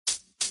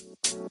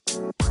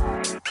Rhythm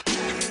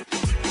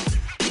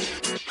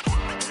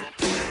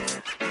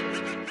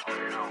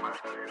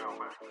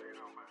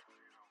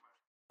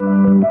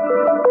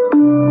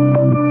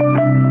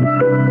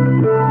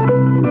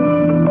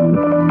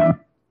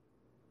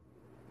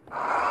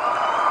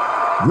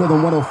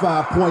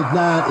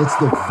 105.9, it's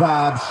the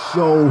Vibe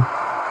Show.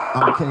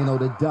 I'm Kano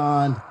the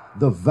Don,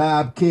 the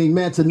Vibe King.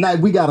 Man, tonight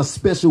we got a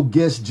special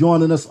guest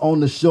joining us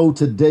on the show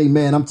today,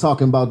 man. I'm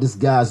talking about this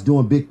guy's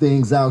doing big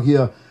things out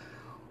here.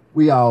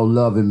 We all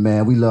love him,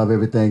 man. We love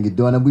everything you're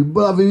doing, and we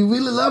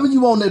really loving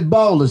you on that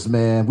Ballers,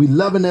 man. We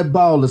loving that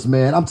Ballers,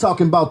 man. I'm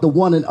talking about the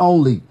one and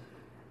only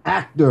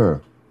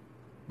actor.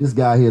 This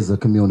guy here is a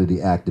community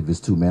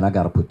activist too, man. I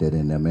got to put that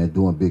in there, man.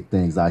 Doing big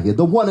things out here.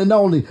 The one and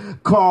only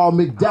Carl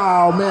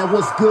McDowell, man.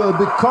 What's good,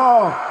 big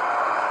Carl?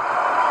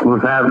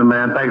 What's happening,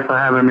 man? Thanks for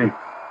having me.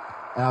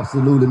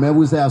 Absolutely, man. We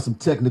was having some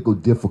technical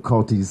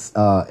difficulties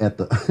at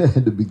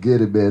the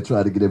beginning, man,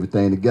 trying to get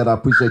everything together. I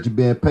appreciate you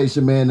being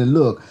patient, man. And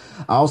look,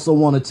 I also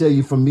want to tell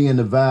you from me and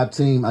the Vibe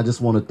team, I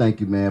just want to thank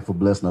you, man, for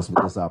blessing us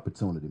with this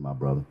opportunity, my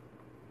brother.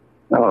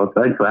 Oh,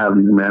 thanks for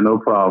having me, man. No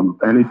problem.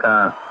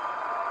 Anytime.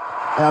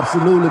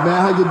 Absolutely,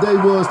 man. How your day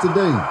was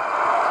today?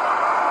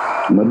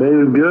 My day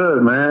is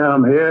good, man.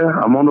 I'm here.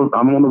 I'm on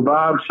the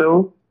Vibe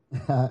Show.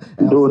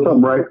 Doing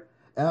something right.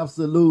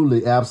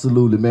 Absolutely,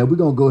 absolutely, man. We're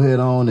gonna go ahead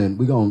on and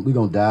we're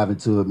gonna dive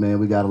into it, man.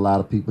 We got a lot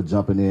of people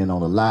jumping in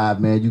on the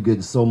live, man. You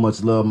getting so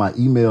much love. My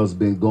email's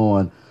been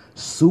going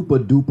super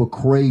duper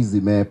crazy,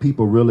 man.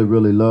 People really,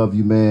 really love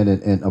you, man,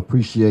 and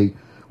appreciate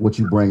what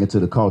you bring into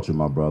the culture,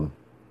 my brother.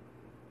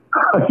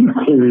 Are you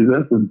serious?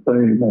 That's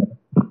insane, man.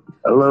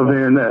 I love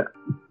hearing that.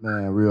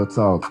 Man, real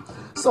talk.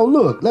 So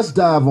look, let's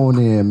dive on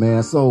in,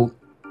 man. So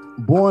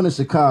born in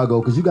Chicago,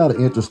 because you got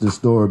an interesting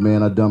story,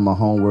 man. I done my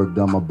homework,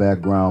 done my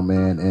background,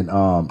 man, and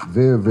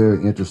very,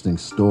 very interesting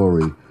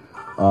story.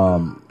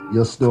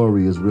 Your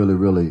story is really,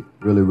 really,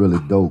 really, really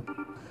dope.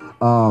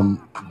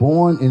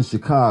 Born in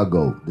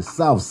Chicago, the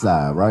South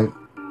Side, right?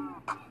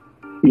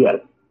 Yes.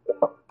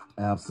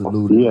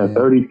 Absolutely. Yeah, man.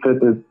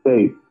 35th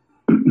state.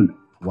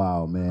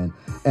 Wow, man.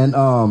 And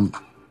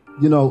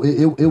you know,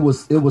 it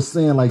was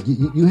saying like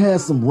you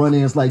had some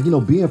run-ins, like, you know,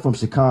 being from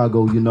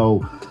Chicago, you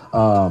know,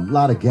 a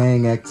lot of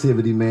gang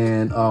activity,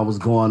 man, was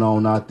going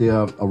on out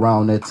there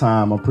around that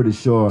time. I'm pretty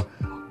sure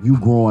you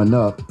growing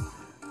up,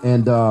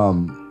 and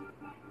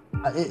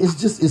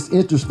it's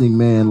interesting,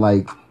 man,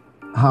 like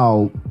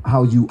how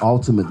you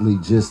ultimately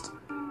just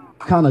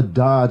kind of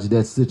dodged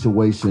that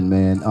situation,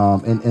 man.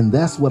 And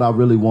that's what I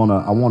really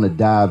wanna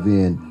dive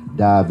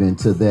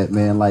into that,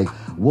 man. Like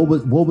what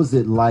was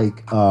it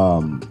like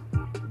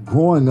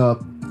growing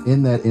up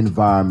in that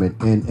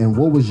environment, and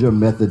what was your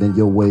method and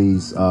your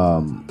ways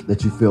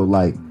that you feel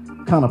like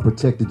kind of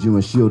protected you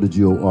and shielded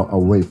you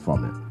away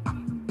from it?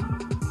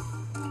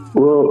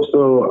 Well,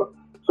 so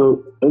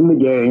in the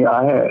gang,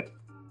 I had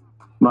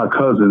my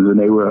cousins, and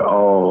they were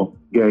all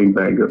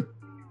gangbangers.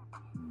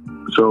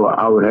 So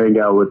I would hang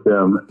out with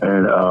them,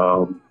 and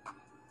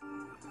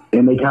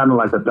they kind of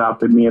like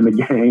adopted me in the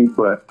gang,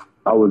 but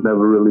I was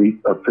never really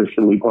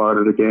officially part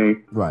of the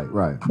gang.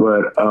 Right.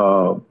 But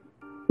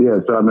yeah,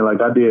 so I mean,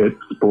 like, I did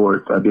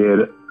sports, I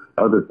did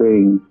other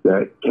things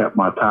that kept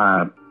my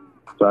time,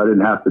 so I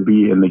didn't have to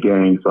be in the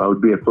gang. So I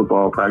would be at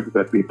football practice,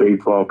 I'd be at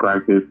baseball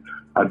practice,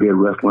 I'd be at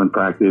wrestling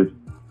practice,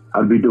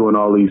 I'd be doing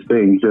all these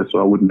things just so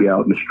I wouldn't be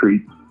out in the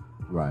streets,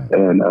 right,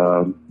 and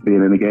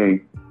being in the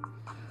gang.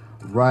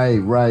 Right.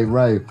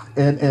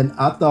 And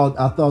I thought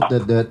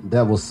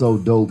that was so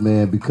dope,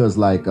 man, because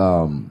like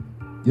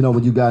you know,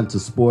 when you got into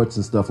sports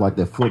and stuff like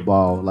that,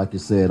 football, like you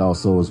said,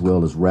 also as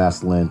well as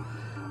wrestling.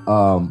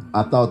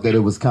 I thought that it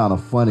was kind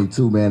of funny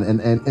too, man.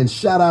 And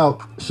shout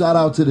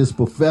out to this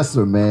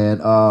professor, man.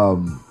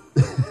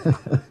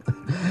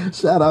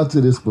 Shout out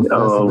to this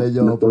professor, man.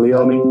 Yo,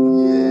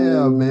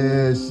 yeah,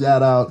 man.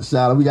 Shout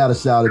out. We gotta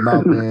shout him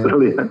out,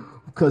 man.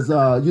 Because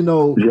you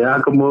know,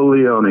 Giacomo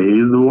Leone,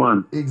 he's the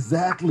one.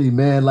 Exactly,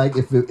 man. Like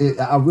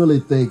I really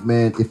think,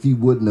 man, if he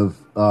wouldn't have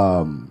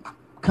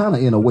kind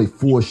of in a way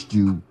forced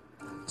you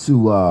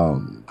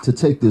to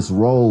take this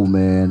role,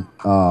 man,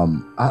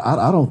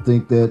 I don't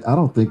think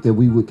that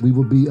we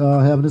would be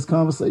having this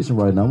conversation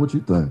right now. What you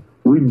think?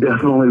 We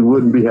definitely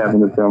wouldn't be having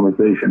this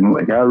conversation.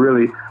 Like, I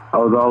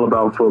was all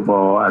about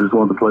football. I just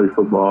wanted to play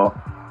football,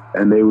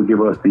 and they would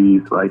give us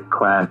these like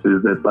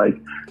classes that's like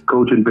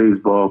coaching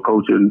baseball,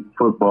 coaching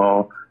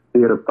football,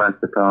 theater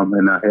practicum,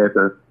 and I had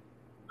to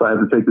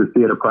take this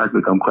theater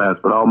practicum class.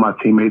 But all my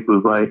teammates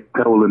was like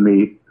telling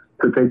me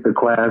to take the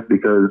class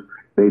because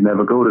they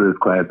never go to this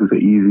class. It's an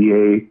easy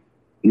A.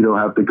 You don't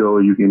have to go.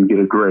 You can get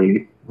a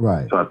grade.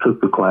 Right. So I took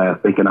the class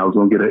thinking I was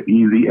going to get an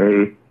easy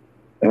A,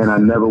 and I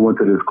never went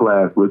to this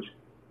class, which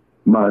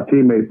my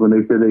teammates, when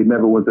they said they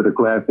never went to the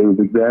class, they was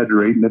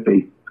exaggerating that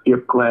they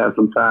skipped class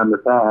from time to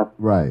time.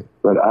 Right.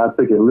 But I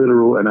took it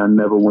literal, and I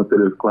never went to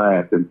this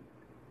class. And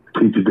the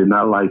teacher did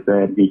not like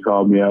that. He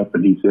called me up,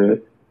 and he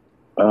said,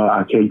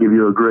 I can't give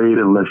you a grade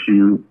unless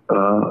you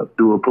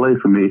do a play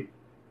for me.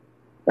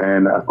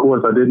 And, of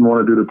course, I didn't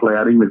want to do the play.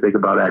 I didn't even think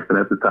about acting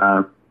at the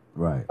time.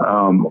 Right.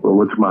 I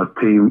went to my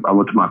team. I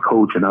went to my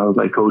coach, and I was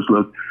like, Coach,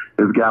 look,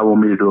 this guy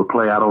want me to do a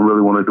play. I don't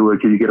really want to do it.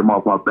 Can you get him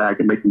off my back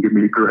and make him give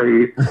me the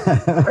grade?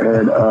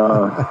 And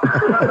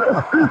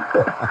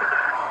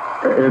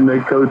and the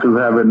coach was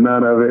having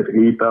none of it.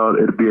 He thought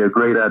it'd be a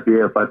great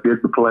idea if I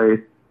did the play,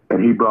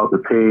 and he brought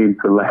the team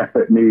to laugh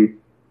at me.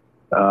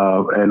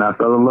 And I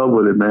fell in love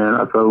with it, man.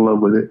 I fell in love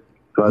with it.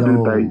 So I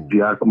do thank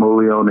Giacomo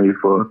Leone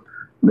for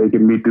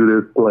making me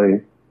do this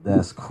play.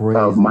 That's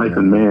crazy. Mice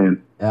and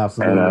Men.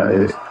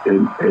 Absolutely.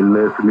 And it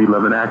led to me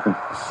loving acting.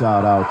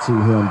 Shout out to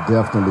him,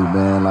 definitely,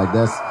 man. Like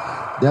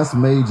that's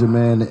major,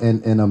 man,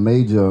 and a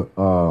major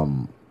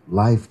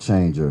life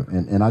changer.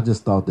 And I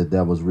just thought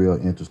that was real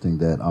interesting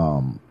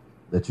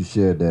that you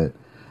shared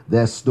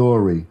that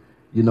story,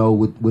 you know,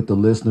 with the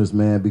listeners,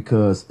 man,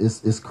 because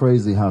it's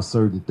crazy how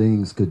certain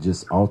things could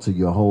just alter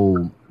your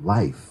whole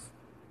life.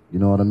 You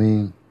know what I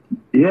mean?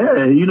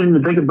 Yeah, you didn't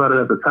even think about it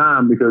at the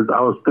time because I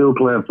was still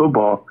playing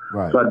football.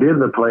 Right. So I did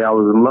the play. I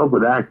was in love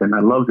with acting. I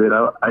loved it.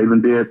 I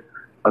even did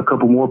a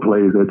couple more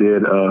plays. I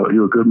did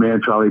You're a Good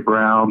Man, Charlie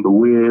Brown, The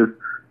Wiz.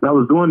 And I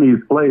was doing these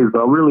plays,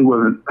 but I really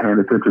wasn't paying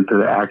attention to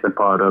the acting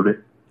part of it.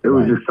 It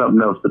was just something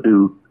else to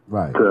do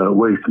to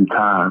waste some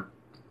time.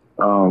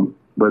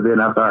 But then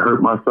after I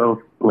hurt myself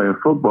playing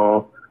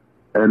football,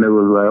 and it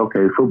was like,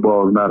 okay,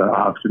 football is not an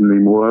option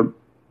anymore.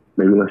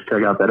 Maybe let's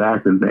check out that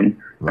acting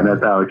thing. Right. And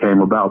that's how it came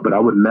about. But I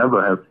would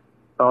never have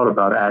thought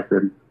about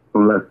acting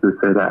unless this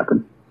had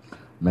happened.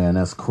 Man,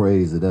 that's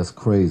crazy. That's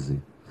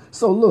crazy.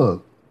 So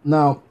look,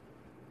 now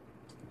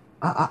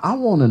I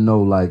want to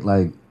know like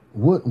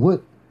what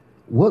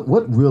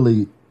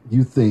really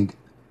you think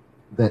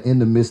that in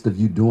the midst of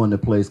you doing the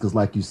plays, because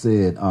like you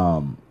said,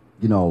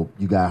 you know,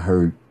 you got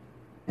hurt.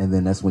 And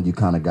then that's when you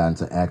kind of got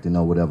into acting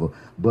or whatever.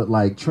 But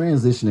like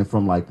transitioning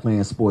from like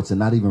playing sports and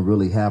not even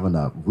really having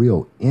a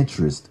real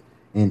interest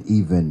in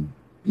even,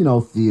 you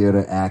know,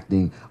 theater,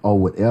 acting or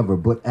whatever.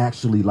 But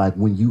actually, like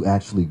when you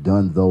actually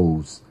done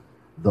those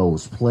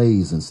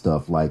plays and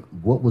stuff, like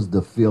what was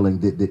the feeling?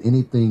 Did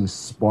anything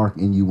spark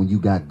in you when you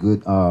got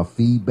good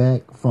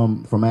feedback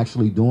from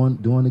actually doing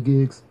the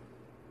gigs?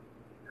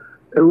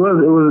 It was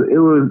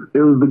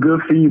the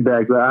good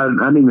feedback. I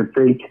didn't even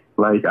think.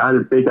 Like, I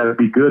didn't think I'd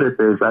be good at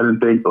this. I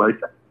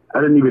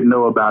didn't even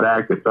know about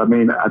acting. So, I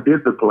mean, I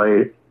did the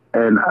play,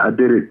 and I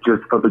did it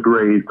just for the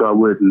grade so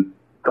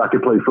I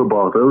could play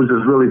football. So it was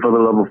just really for the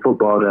love of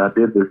football that I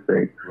did this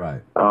thing.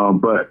 Right.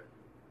 But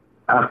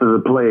after the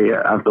play,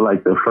 after,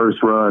 like, the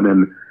first run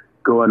and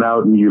going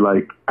out and you,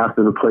 like,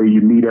 after the play,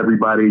 you meet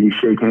everybody, you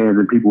shake hands,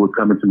 and people were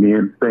coming to me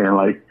and saying,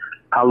 like,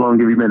 how long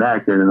have you been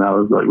acting? And I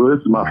was like, well, this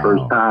is my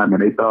first time.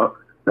 And they thought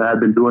that I'd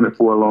been doing it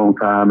for a long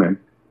time. And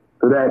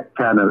so that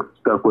kind of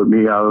stuck with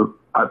me. I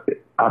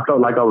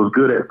felt like I was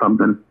good at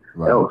something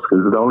else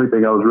because the only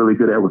thing I was really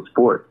good at was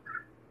sports.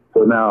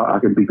 So now I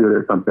can be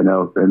good at something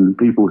else, and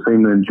people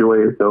seem to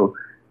enjoy it. So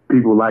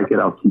people like it.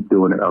 I'll keep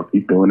doing it. I'll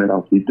keep doing it.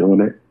 I'll keep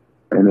doing it,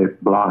 and it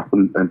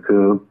blossomed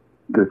until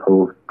this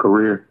whole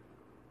career.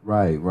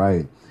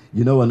 Right.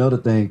 You know, another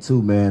thing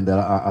too, man, that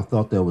I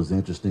thought that was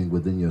interesting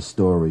within your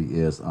story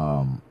is,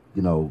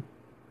 you know,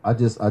 I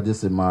just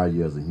admire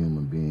you as a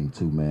human being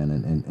too, man,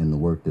 and the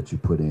work that you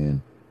put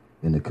in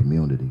the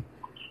community.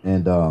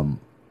 And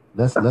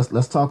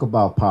let's talk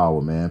about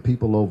power, man.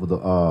 People over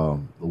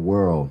the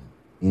world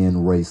in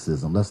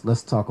racism.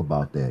 Let's talk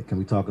about that. Can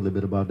we talk a little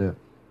bit about that?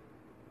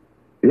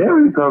 Yeah,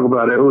 we can talk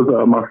about it. It was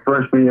my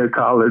freshman year of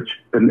college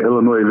in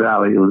Illinois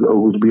Valley. It was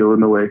Oglesby,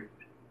 Illinois.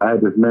 I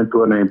had this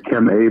mentor named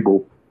Kim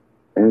Abel,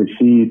 and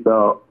she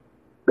thought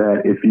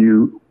that if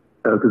you,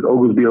 because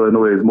Oglesby,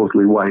 Illinois is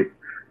mostly white.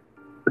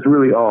 It's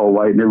really all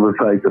white, and it was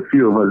like a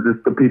few of us,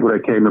 just the people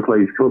that came to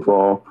play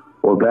football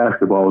or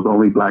basketball was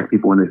only black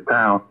people in this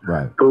town.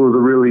 Right. So it was a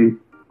really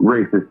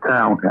racist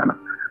town, kind of.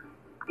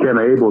 Ken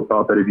Abel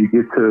thought that if you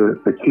get to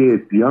the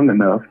kids young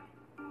enough,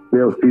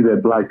 they'll see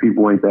that black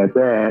people ain't that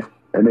bad,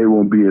 and they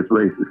won't be as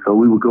racist. So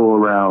we would go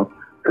around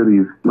to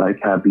these, like,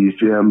 have these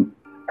gyms,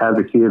 have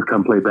the kids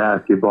come play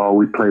basketball.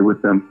 We play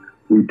with them.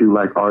 We do,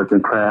 like, arts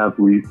and crafts.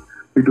 We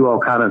do all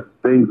kind of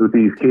things with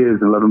these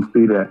kids and let them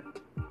see that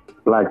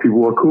black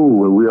people are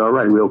cool and we're all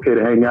right. We're okay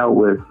to hang out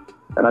with.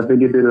 And I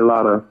think it did a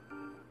lot of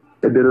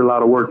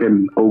work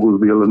in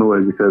Oglesby,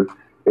 Illinois, because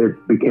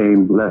it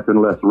became less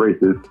and less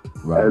racist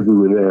as we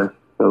were there.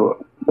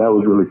 So that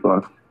was really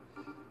fun.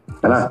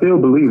 And I still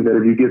believe that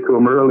if you get to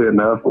them early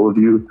enough, or if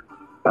you,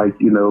 like,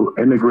 you know,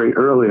 integrate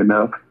early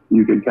enough,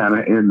 you can kind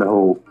of end the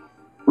whole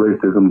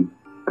racism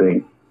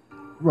thing.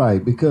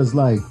 Right, because,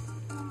 like,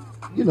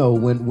 you know,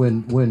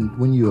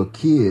 when you're a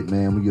kid,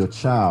 man, when you're a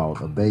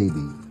child, a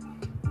baby,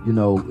 you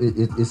know,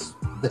 it's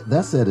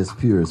that's at its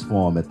purest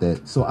form at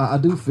that. So I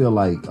do feel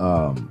like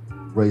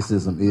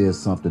racism is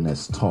something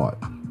that's taught.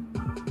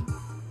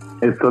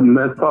 It's something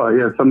that's taught,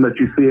 yeah, something that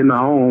you see in the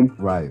home.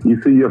 Right.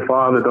 You see your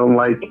father don't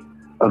like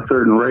a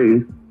certain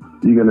race,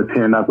 you're going to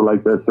tend not to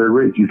like that certain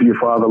race. You see your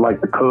father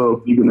like the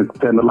Cubs, you're going to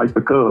tend to like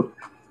the Cubs.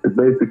 It's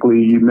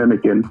basically you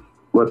mimicking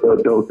what the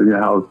adults in your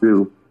house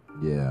do.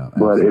 Yeah.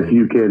 But if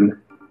you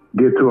can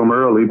get to them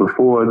early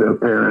before their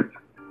parents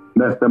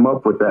mess them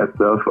up with that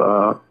stuff,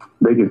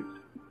 they can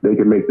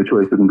make the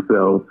choices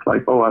themselves.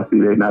 Like, oh, I see,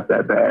 they're not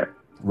that bad.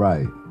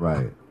 Right.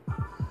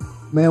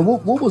 Man,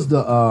 what was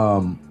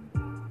the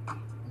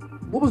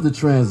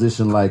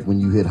transition like when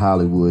you hit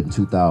Hollywood in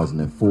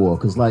 2004?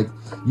 Because like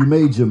you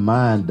made your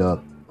mind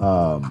up.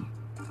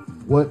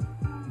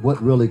 What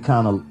really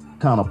kind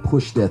of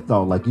pushed that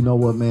thought? Like, you know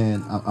what,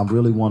 man, I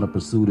really want to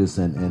pursue this,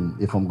 and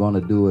if I'm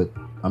gonna do it,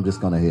 I'm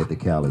just gonna head to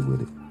Cali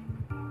with it.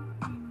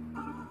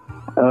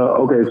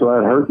 Okay, so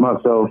I hurt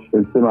myself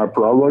in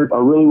semi-pro. I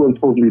really wasn't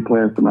supposed to be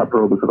playing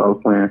semi-pro because I was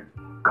playing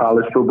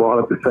college football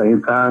at the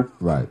same time.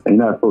 Right. And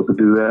you're not supposed to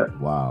do that.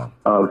 Wow.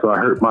 So I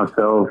hurt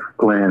myself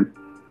playing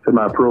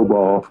semi-pro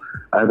ball.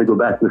 I had to go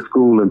back to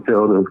school and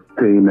tell the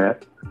team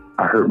that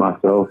I hurt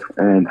myself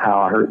and how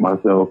I hurt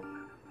myself.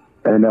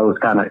 And that was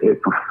kind of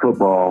it for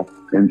football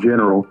in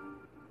general.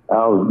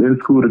 I was in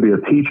school to be a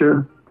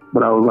teacher,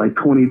 but I was like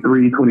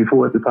 23,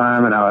 24 at the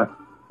time, and I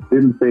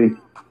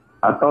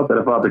thought that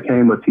if I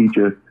became a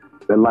teacher,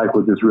 that life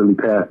would just really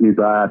pass me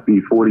by. I'd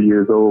be 40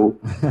 years old.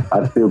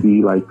 I'd still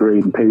be like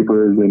grading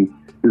papers and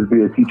just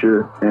be a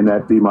teacher, and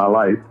that'd be my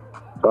life.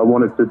 So I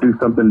wanted to do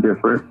something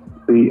different,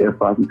 see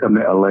if I can come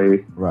to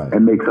LA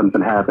and make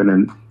something happen,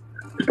 and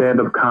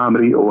stand-up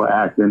comedy or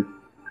acting,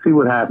 see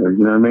what happens.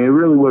 You know what I mean?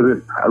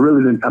 I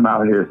really didn't come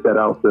out here set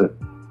out to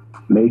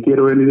make it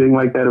or anything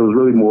like that. It was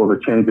really more of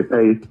a change of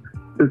pace,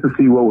 just to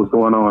see what was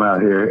going on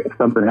out here. If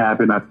something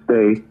happened, I'd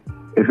stay.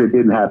 If it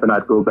didn't happen,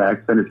 I'd go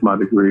back, finish my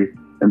degree,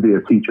 and be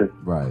a teacher.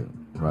 Right.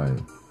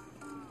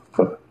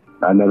 But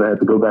I never had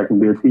to go back and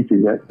be a teacher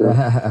yet. So.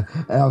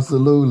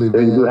 Absolutely,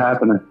 man. Things were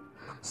happening.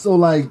 So,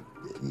 like,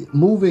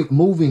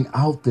 moving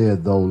out there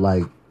though,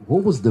 like,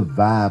 what was the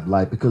vibe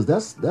like? Because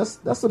that's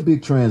a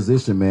big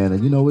transition, man.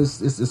 And you know,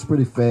 it's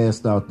pretty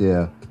fast out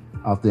there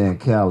in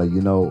Cali.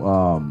 You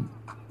know,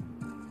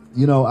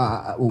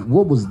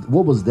 what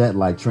was that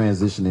like,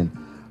 transitioning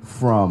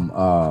from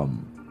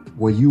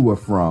where you were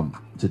from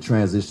to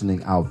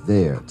transitioning out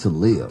there to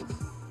live?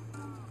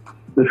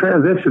 The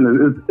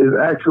transition is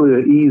actually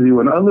an easy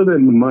one, other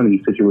than the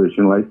money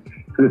situation. Like,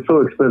 it's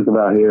so expensive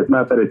out here. It's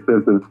not that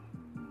expensive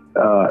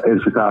in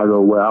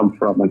Chicago, where I'm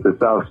from, like the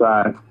South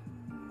Side,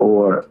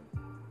 or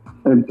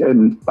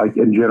and like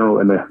in general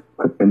in the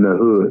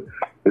hood.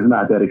 It's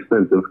not that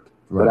expensive.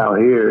 Right. But out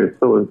here, it's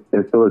so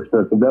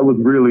expensive. That was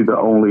really the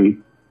only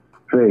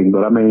thing.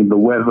 But I mean, the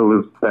weather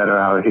is better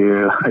out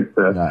here. Like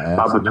the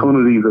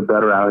opportunities are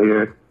better out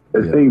here.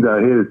 There's things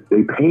out here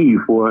they pay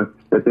you for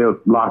that they'll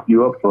lock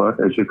you up for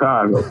in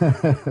Chicago.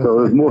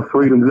 So there's more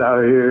freedoms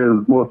out here.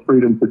 There's more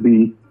freedom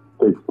to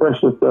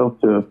express yourself,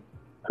 to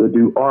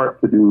do art,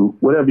 to do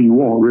whatever you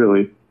want,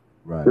 really.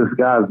 Right. The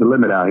sky's the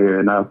limit out here,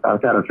 and I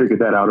kind of figured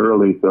that out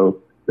early.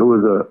 So it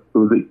was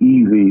an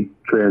easy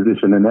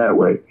transition in that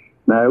way.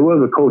 Now, it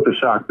was a culture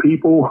shock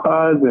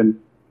people-wise, and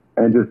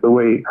just the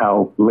way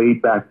how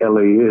laid back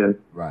LA is.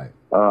 Right.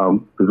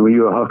 Because when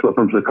you're a hustler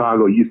from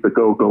Chicago, you used to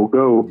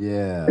go.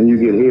 Yeah. And you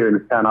get here and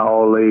it's kind of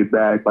all laid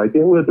back. Like,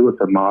 yeah, we'll do it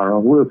tomorrow.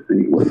 We'll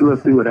see.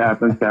 Let's see what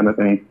happens, kind of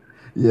thing.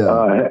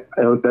 Yeah.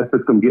 That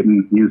took some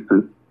getting used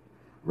to.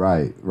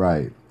 Right.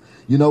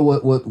 You know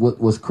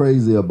what's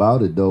crazy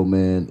about it though,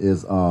 man,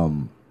 is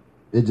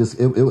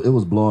it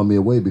was blowing me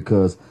away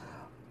because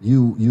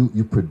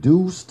you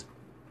produced,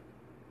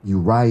 you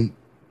write,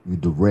 you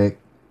direct,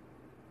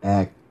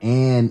 act,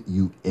 and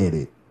you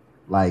edit.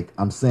 Like,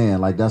 I'm saying,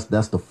 like, that's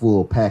the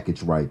full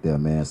package right there,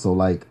 man. So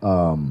like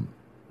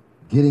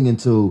getting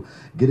into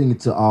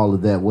all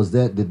of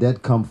that, did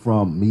that come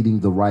from meeting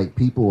the right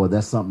people, or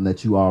that's something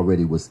that you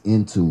already was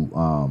into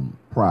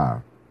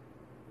prior?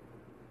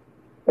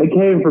 It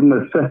came from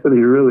necessity,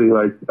 really.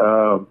 Like,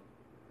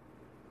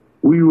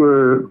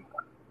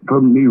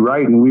 from me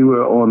writing, we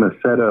were on the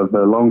set of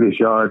The Longest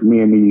Yard, me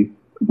and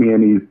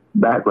these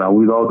background.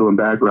 We was all doing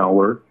background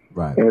work.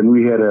 Right. And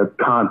we had a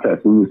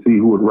contest. We would see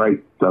who would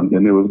write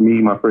something. It was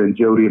me, my friend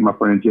Jody, and my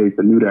friend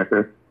Jason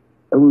Newdecker.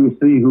 And we would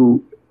see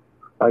who,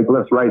 like,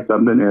 let's write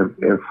something.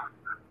 If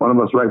one of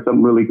us writes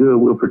something really good,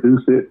 we'll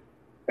produce it,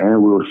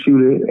 and we'll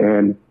shoot it,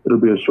 and it'll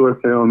be a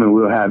short film, and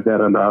we'll have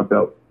that under our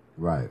belt.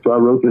 Right. So I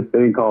wrote this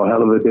thing called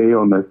Hell of a Day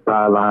on the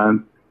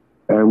sidelines,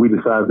 and we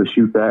decided to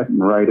shoot that and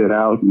write it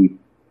out and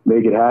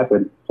make it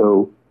happen.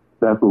 So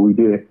that's what we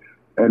did.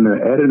 And the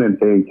editing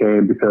thing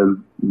came because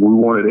we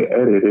wanted to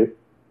edit it.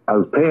 I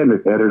was paying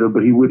this editor,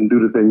 but he wouldn't do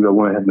the things I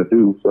wanted him to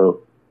do.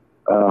 So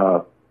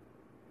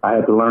I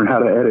had to learn how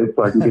to edit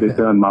so I can get it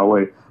done my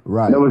way.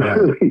 Right. That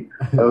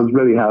was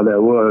really how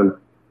that was.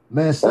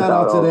 Man, shout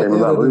out to that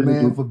editor,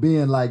 man, for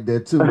being like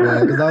that too,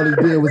 man. Because all he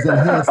did was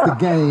enhance the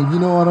game. You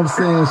know what I'm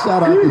saying?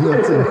 Shout out to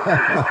him too.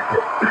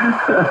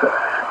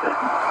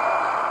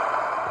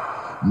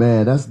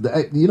 Man,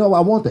 I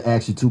want to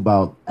ask you too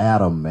about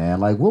Adam, man.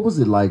 Like, what was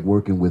it like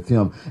working with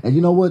him? And you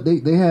know what?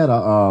 They had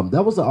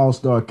that was an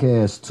all-star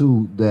cast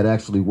too that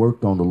actually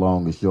worked on The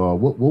Longest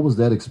Yard. What was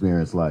that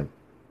experience like?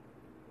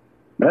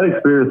 That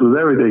experience was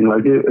everything.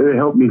 Like, it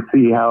helped me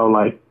see how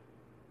I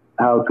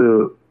was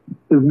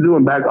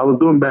doing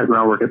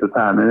background work at the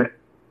time,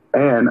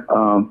 and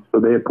so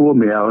they had pulled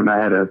me out, and I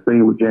had a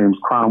thing with James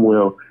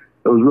Cromwell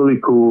it was really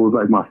cool. It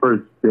was like my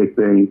first big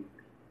thing.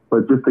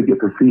 But just to get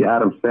to see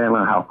Adam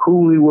Sandler, how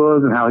cool he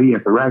was and how he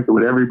interacted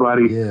with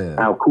everybody,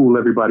 how cool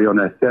everybody on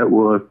that set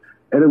was.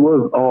 And it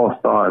was all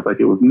stars. Like,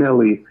 it was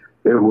Nelly,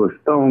 it was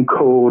Stone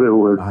Cold, it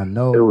was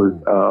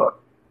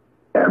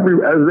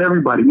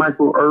everybody,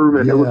 Michael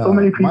Irvin. There was so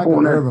many people Michael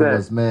on that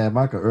Irvin set.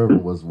 Michael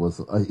Irvin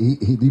was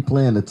he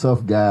playing the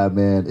tough guy,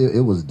 man.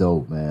 It was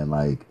dope, man.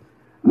 Like,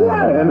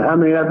 and I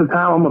mean, at the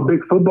time, I'm a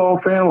big football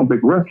fan, I'm a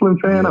big wrestling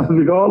fan, I'm a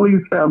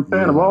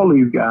fan of all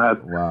these guys.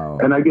 Wow.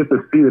 And I get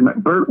to see them.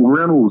 Burt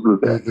Reynolds was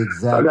there. Exactly.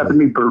 So I got to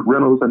meet Burt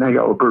Reynolds and hang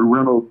out with Burt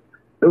Reynolds.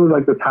 It was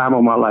like the time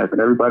of my life,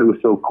 and everybody was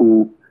so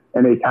cool.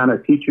 And they kind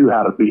of teach you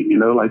how to be,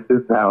 like, this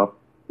is how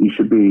you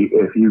should be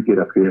if you get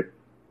up here.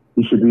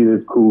 You should be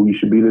this cool. You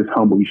should be this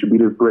humble. You should be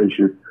this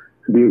gracious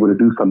to be able to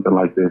do something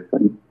like this.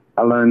 And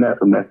I learned that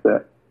from that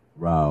set.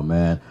 Wow,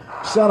 man.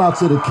 Shout out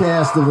to the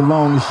cast of The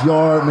Longest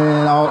Yard,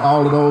 man.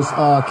 All of those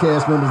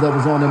cast members that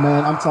was on there,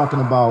 man. I'm talking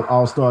about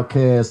all-star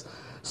cast.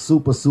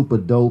 Super, super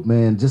dope,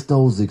 man. Just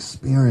those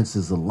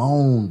experiences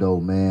alone, though,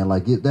 man.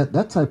 Like,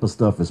 that type of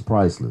stuff is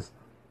priceless.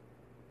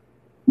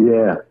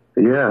 Yeah.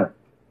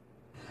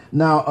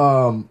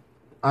 Now,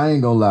 I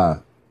ain't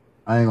gonna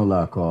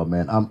lie, Carl,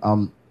 man.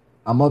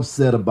 I'm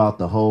upset about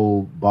the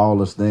whole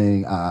Ballers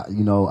thing. I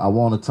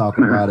want to talk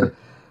about it,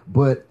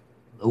 but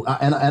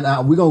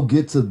we're gonna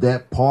get to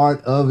that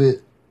part of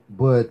it.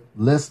 But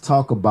let's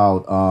talk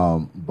about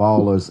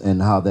Ballers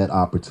and how that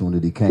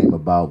opportunity came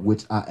about,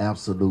 which I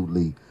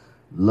absolutely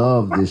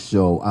love this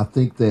show. I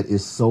think that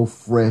it's so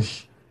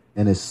fresh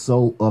and it's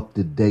so up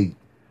to date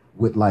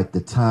with like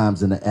the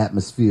times and the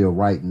atmosphere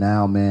right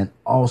now, man.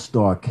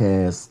 All-star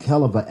cast,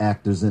 hell of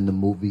actors in the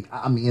movie.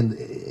 I mean,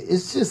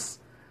 it's just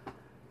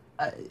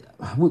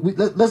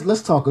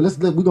let's talk. We're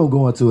gonna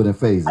go into it in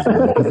phases,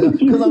 man.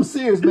 Because I'm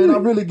serious, man. I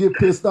really get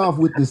pissed off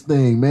with this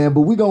thing, man.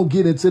 But we're gonna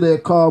get into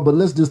that, Carl. But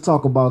let's just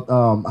talk about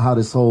how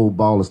this whole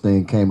Ballers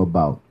thing came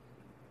about.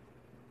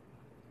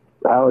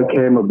 How it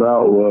came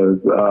about was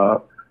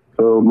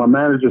so my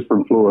manager's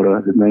from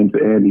Florida. His name's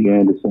Andy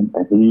Anderson,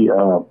 and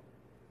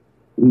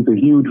he's a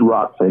huge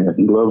rock fan.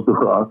 He loves the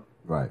rock.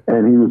 Right.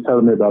 And he was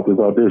telling me about this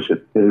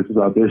audition. This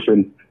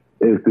audition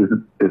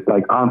it's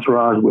like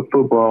Entourage with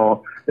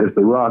football. It's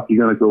the Rock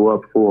you're going to go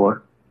up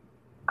for.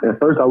 At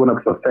first, I went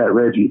up for Fat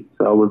Reggie.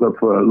 So I was up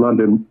for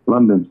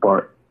London's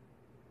part.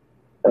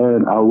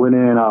 And I went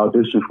in, I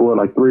auditioned for it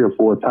like 3 or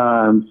 4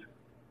 times.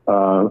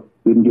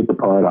 Didn't get the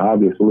part,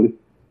 obviously.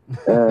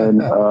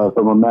 And so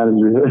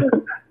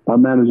my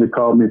manager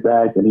called me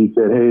back and he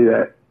said, hey,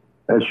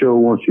 that show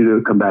wants you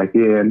to come back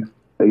in.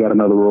 They got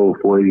another role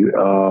for you.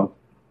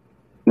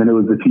 And it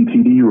was the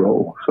TTD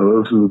role.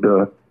 So this was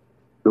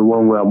the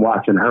one where I'm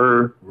watching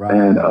her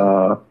and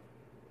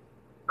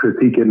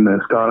critiquing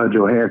the Scarlett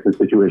Johansson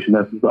situation.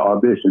 That's the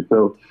audition.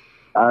 So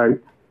I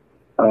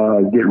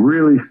get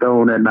really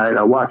stoned that night.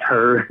 I watch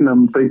her and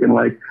I'm thinking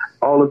like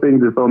all the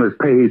things that's on this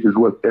page is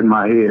what's in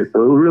my head.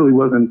 So it really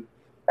wasn't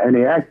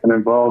any action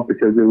involved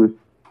because it was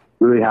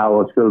really how I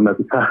was feeling at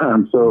the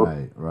time. So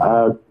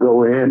I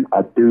go in,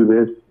 I do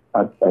this,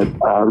 I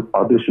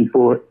audition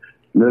for it.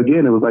 And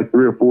again, it was like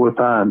 3 or 4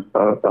 times,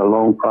 a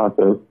long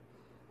process.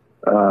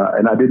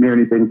 And I didn't hear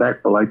anything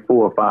back for like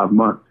 4 or 5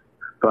 months.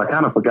 So I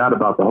kind of forgot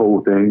about the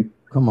whole thing.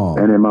 Come on.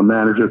 And then my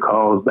manager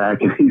calls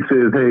back and he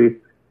says, hey,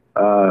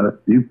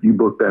 you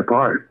booked that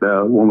part,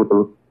 the one with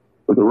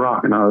the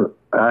Rock. And I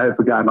had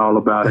forgotten all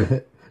about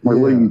it. Like,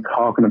 what are you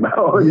talking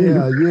about?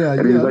 Yeah.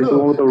 And he's like, the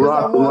one with the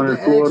Rock, the one in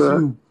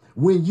Florida.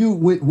 When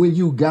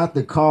you got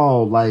the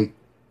call, like,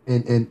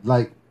 and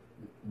like,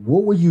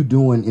 what were you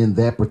doing in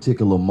that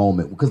particular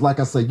moment? Because, like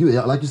I said, you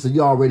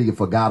already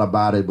forgot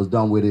about it, was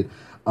done with it,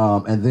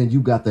 and then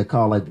you got that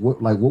call. Like,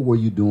 what were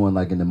you doing,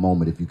 like, in the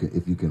moment, if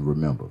you can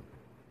remember?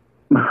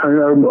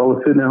 I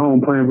was sitting at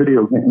home playing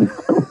video games.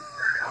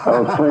 I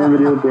was playing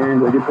video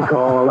games. I get the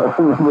call. I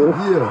remember.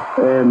 Yeah.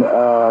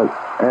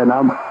 And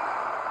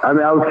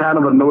I was kind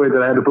of annoyed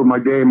that I had to put my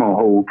game on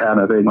hold,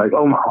 kind of thing. Like,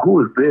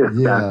 who is this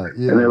guy?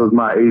 Yeah. And it was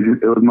my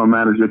agent. It was my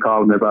manager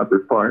calling me about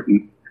this part,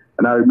 and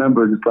I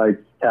remember just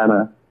like kind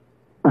of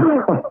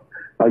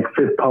like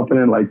fist pumping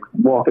and like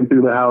walking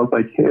through the house,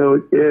 like, hell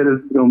yeah,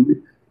 this is gonna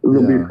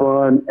be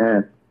fun,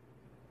 and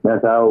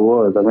that's how it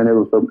was. I mean, it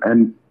was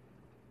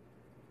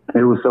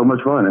so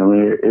much fun. I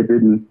mean, it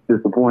didn't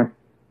disappoint.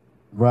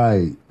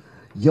 Right,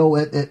 yo.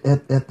 At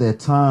that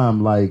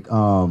time, like,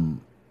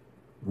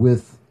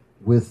 with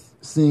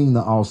seeing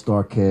the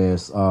all-star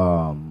cast,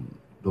 the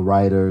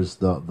writers,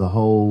 the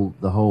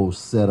whole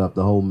setup,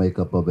 the whole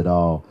makeup of it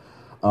all.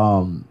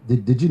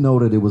 Did you know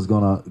that it was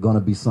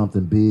gonna be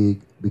something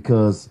big?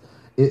 Because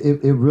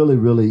it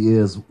really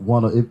is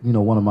one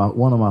of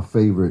my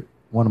favorite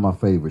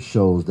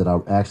shows that I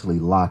actually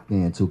locked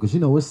into,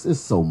 because it's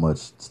so much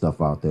stuff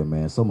out there,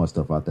 man, so much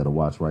stuff out there to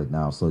watch right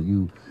now. So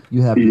you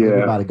have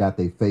everybody got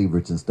their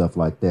favorites and stuff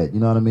like that. You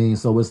know what I mean?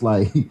 So it's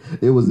like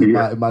it was in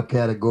my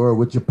category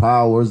with your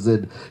powers,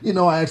 and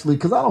actually,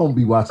 because I don't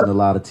be watching a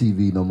lot of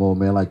TV no more,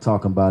 man, like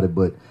talking about it,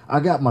 but I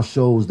got my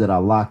shows that I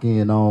lock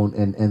in on,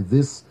 and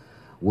this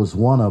was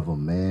one of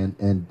them, man.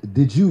 And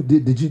did you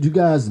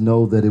guys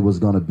know that it was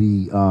going to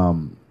be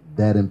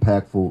that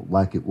impactful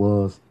like it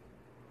was?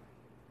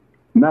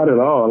 Not at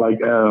all.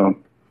 Like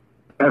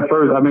at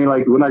first, I mean,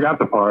 like when I got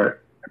the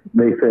part,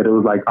 they said it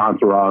was like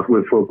Entourage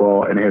with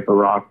football and had The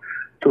Rock.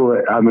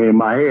 So I mean, in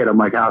my head, I'm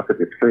like, how could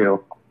it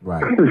fail?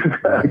 Right.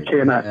 I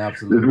cannot.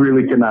 Absolutely. This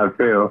really cannot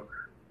fail.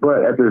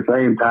 But at the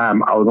same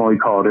time, I was only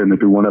called in to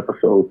do one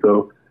episode,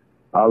 so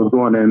I was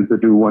going in to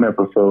do one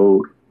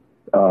episode.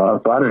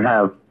 So I didn't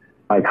have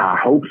like high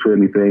hopes or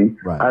anything.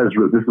 Right.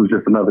 This was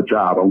just another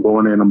job. I'm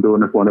going in, I'm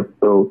doing this one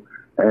episode,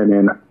 and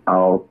then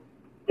I'll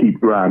keep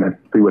grinding,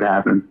 see what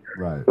happens.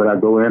 Right. But I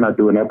go in, I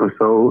do an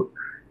episode,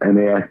 and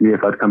they asked me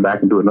if I'd come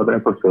back and do another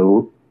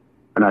episode.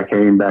 And I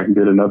came back and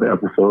did another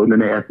episode. And then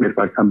they asked me if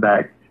I'd come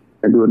back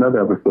and do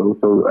another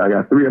episode. So I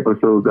got 3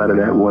 episodes out of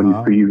that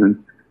one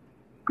season.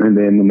 And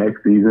then the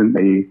next season,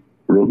 they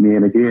wrote me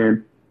in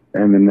again.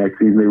 And the next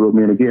season, they wrote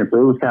me in again.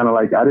 So it was kind of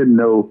like, I didn't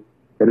know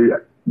that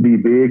it'd be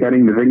big. I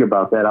didn't even think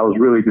about that. I was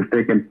really just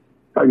thinking,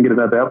 if I can get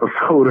another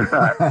episode or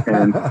not.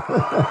 And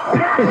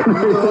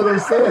you know what I'm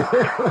saying?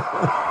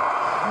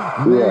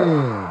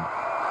 Man.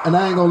 And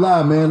I ain't gonna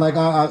lie, man. Like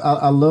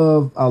I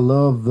love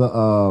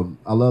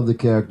the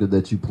character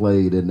that you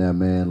played in there,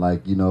 man.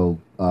 Like, you know,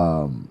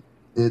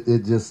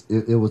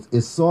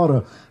 it's sort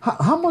of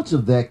how much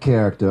of that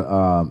character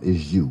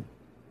is you?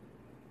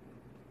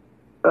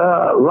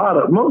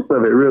 Most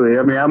of it, really.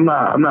 I mean, I'm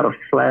not a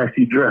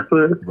flashy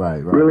dresser.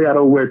 Right. Really, I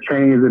don't wear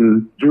chains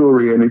and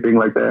jewelry or anything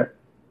like that.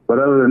 But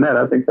other than that,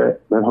 I think that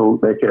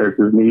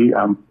character is me.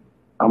 I'm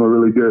a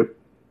really good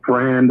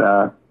friend.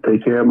 I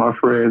take care of my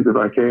friends if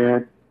I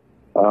can.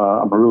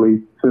 I'm a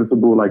really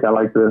sensible. Like, I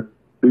like to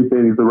do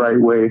things the right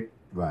way.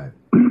 Right.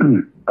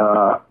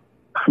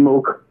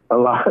 Smoke a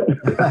lot.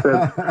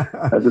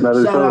 That's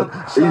another shout out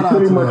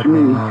pretty to much that,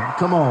 me. Man.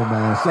 Come on,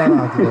 man. Shout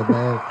out to that,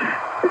 man.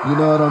 You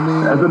know what I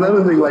mean? That's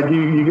another thing. Like,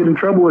 you get in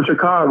trouble in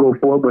Chicago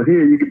for, but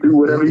here you can do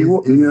whatever you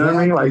want. You know what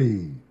I mean? Like,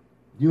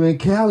 you in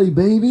Cali,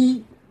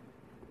 baby.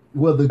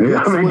 Where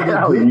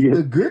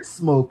the good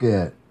smoke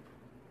at?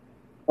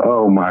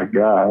 Oh my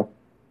God.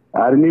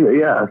 I didn't even,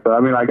 So,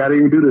 I mean, like, I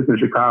didn't even do this in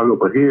Chicago,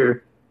 but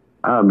here,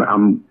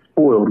 I'm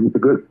spoiled with the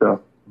good stuff.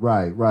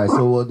 Right.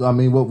 So, I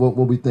mean, what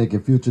we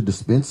thinking? Future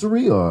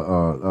dispensary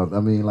or I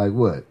mean, like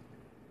what?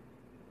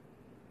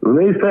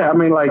 They say, I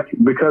mean, like,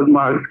 because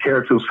my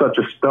character is such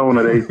a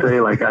stoner, they say,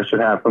 like, I should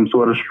have some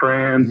sort of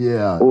strand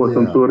or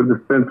some sort of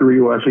dispensary,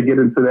 or I should get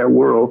into that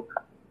world.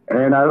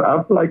 And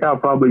I feel like I'll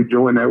probably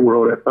join that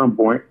world at some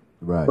point.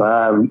 Right. But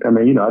I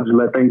mean, you know, I just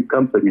let things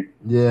come to me.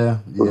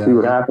 We'll see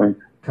what happens.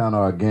 Kind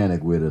of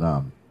organic with it,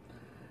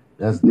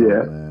 That's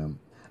dope, man.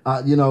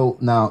 You know,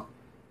 now,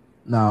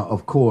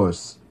 of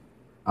course,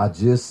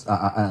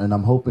 and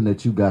I'm hoping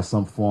that you got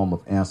some form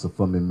of answer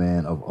for me,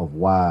 man, of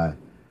why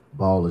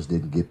Ballers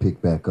didn't get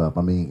picked back up.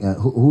 I mean,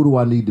 who do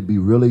I need to be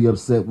really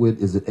upset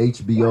with? Is it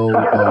HBO?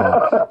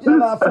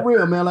 For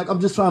real, man. Like,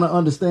 I'm just trying to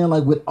understand,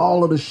 like, with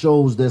all of the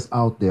shows that's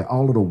out there,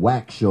 all of the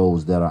whack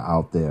shows that are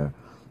out there,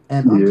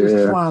 and I'm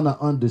just trying to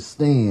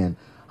understand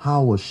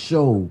how a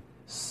show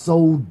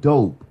so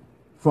dope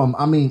from,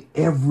 I mean,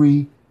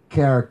 every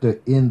character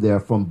in there,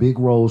 from big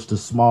roles to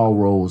small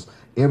roles,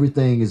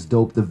 everything is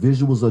dope. The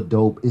visuals are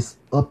dope. It's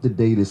up to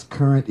date. It's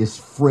current. It's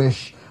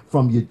fresh.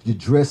 From your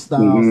dress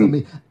styles, I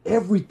mean,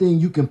 everything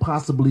you can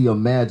possibly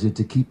imagine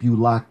to keep you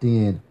locked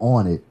in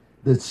on it.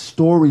 The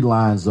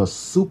storylines are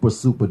super,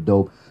 super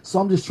dope. So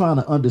I'm just trying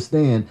to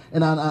understand,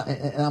 and I'm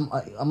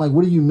like,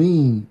 what do you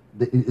mean?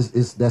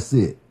 That's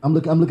it. I'm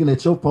looking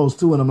at your post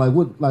too, and I'm like,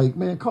 what? Like,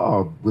 man,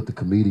 Carl with the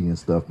comedian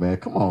stuff, man.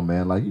 Come on,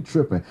 man. Like, you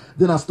tripping?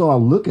 Then I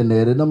start looking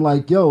at it, and I'm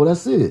like, yo,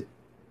 that's it.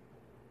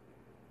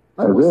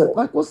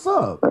 Like, what's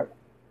up?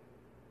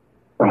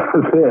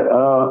 That's it.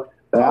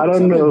 I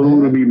don't know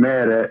who to be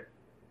mad at.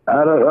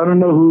 I don't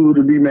know who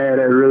to be mad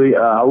at, really.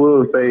 I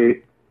will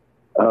say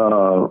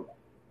the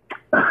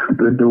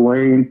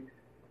Dwayne.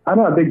 I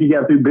don't think he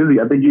got too busy.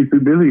 I think he's too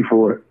busy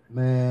for it.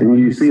 Man, and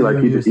you see, like,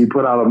 he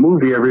put out a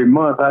movie every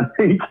month. I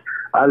just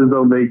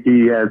don't think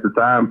he has the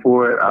time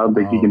for it. I don't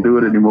think he can do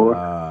it anymore.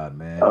 God,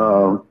 man.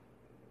 I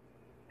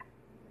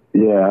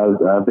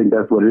think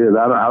that's what it is.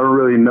 I don't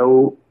really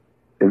know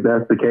if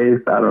that's the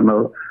case. I don't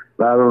know.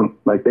 I don't,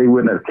 like, they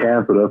wouldn't have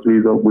canceled us.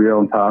 We're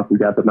on top. We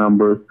got the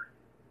numbers.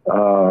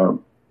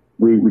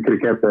 We could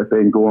have kept that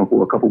thing going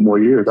for a couple more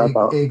years, I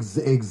thought.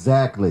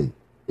 Exactly.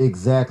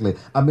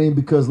 I mean,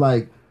 because,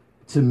 like,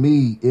 to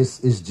me,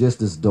 it's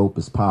just as dope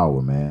as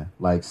Power, man.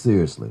 Like,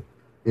 seriously.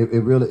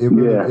 It really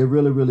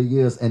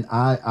is. And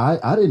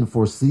I didn't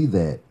foresee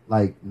that,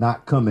 like,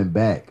 not coming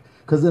back.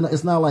 Because then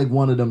it's not like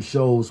one of them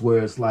shows where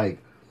it's like,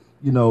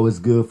 you know, it's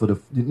good for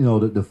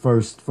the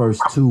first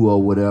two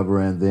or whatever,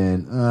 and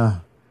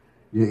then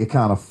it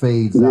kind of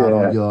fades out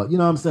on your, you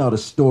know what I'm saying? Or the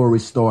story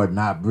start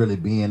not really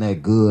being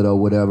that good or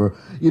whatever.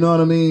 You know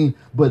what I mean?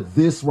 But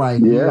this right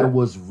here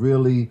was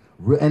really,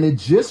 and it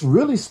just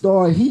really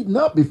started heating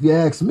up, if you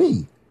ask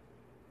me.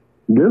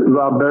 This is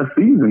our best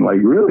season. Like,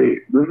 really,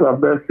 this is our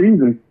best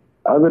season.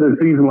 Other than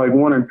season like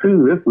 1 and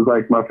 2, this was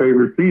like my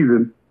favorite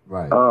season.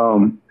 Right.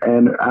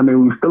 And I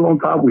mean, we were still on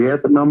top. We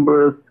had the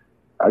numbers.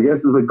 I guess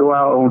it was a go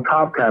out on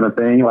top kind of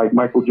thing, like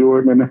Michael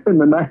Jordan in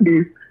the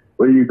 90s,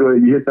 where you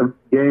hit the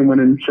game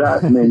winning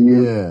shot and then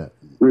you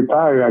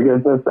retire. I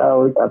guess that's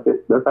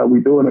how we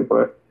doing it.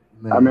 But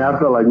man. I mean, I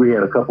felt like we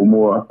had a couple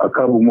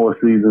more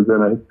seasons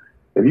in it.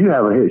 If you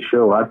have a hit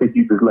show, I think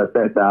you just let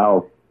that die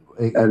off.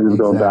 As it's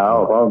gonna die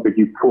off. I don't think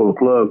you pull a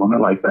plug on it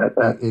like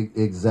that.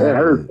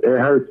 Exactly. It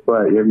hurts,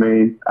 but I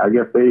mean, I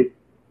guess the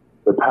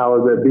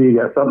powers that be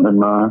got something in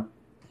mind.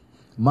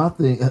 My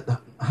thing,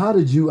 how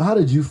did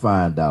you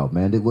find out,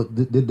 man?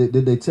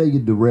 Did they tell you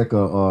direct,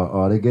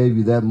 or they gave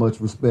you that much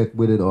respect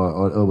with it,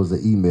 or was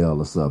it an email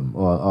or something,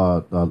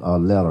 or a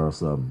letter or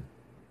something?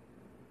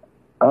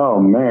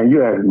 Oh man,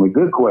 you asking me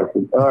good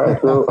questions. All right,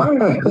 so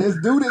let's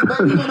do this,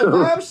 baby. On the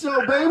Vibe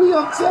Show, baby.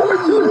 I'm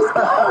telling you, let's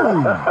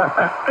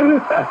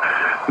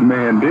go.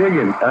 Man,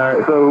 digging. All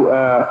right, so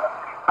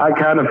I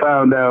kind of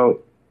found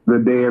out the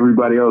day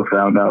everybody else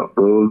found out.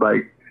 So it was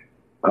like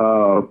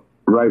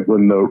right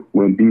when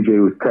DJ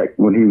was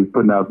when he was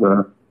putting out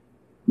the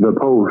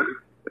post.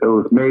 It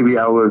was maybe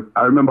I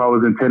remember I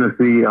was in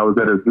Tennessee. I was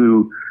at a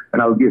zoo,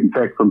 and I was getting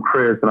text from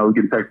Chris, and I was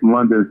getting text from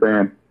London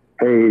saying,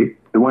 "Hey,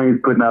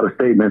 Dwayne's putting out a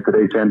statement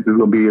today, saying this is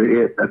going to be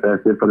it.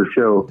 That's it for the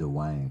show."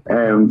 Dwayne.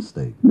 And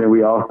then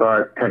we all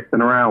start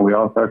texting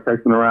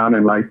around.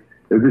 And like,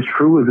 is this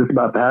true? Is this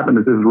about to happen?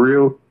 Is this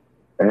real?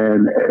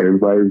 And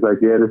everybody's like,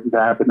 yeah, this is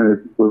happening. This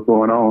is what's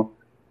going on.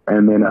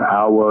 And then an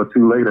hour or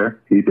two later,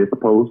 he did the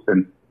post,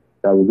 and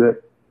that was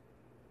it.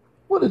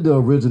 What did the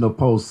original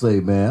post say,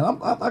 man?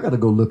 I got to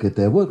go look at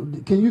that.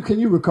 What can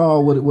you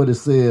recall what it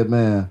said,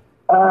 man?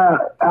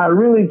 I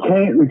really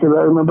can't, because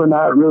I remember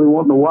not really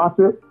wanting to watch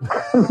it.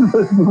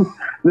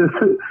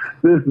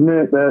 This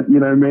meant that, you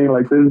know what I mean?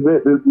 Like, this is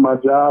it. This is my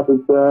job.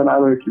 It's done. I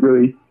don't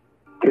really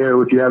care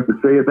what you have to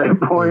say at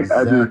that point.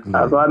 Exactly.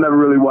 So I never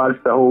really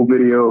watched the whole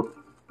video.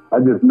 I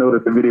just know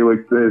that the video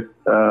exists,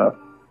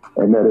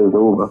 and that it was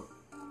over.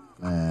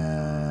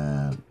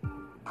 Man,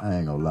 I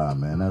ain't gonna lie,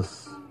 man.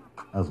 That's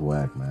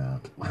whack,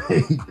 man.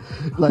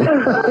 Like,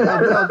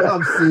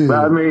 I'm serious.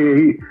 I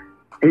mean,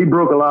 he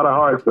broke a lot of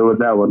hearts though with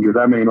that one, because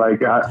I mean,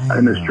 like,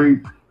 in the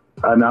streets,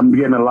 and I'm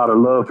getting a lot of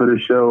love for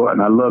this show, and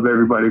I love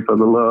everybody for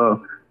the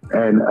love,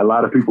 and a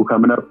lot of people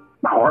coming up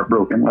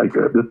heartbroken, like,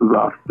 this is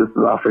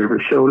our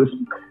favorite show.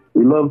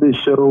 We love this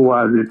show.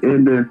 Why is it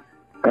ending?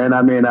 And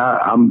I mean,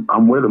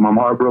 I'm with him. I'm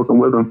heartbroken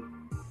with him.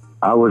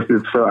 I love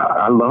the show.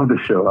 I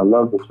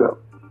love the show.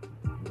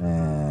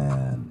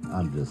 Man,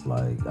 I'm just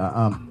like,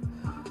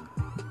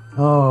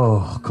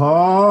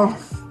 Carl.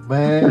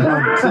 Man,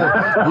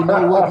 you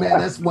know what, man?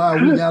 That's why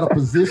we gotta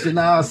position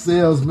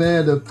ourselves,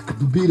 man, to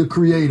be the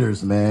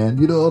creators, man.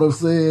 You know what I'm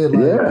saying?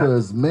 Like,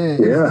 because man,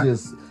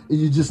 it's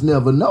you just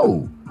never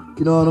know.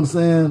 You know what I'm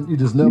saying? You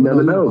just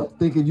never know.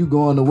 Thinking you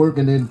going to work,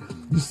 and then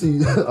you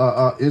see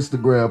our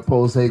Instagram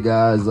post, "Hey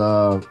guys,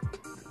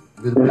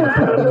 it's been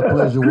a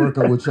pleasure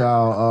working with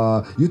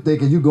y'all." You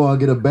thinking you going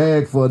to get a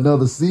bag for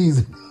another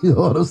season? You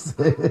know what I'm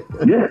saying?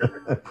 Yeah.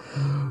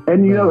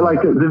 And you know, like,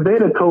 if they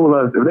would have told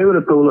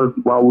us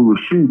while we were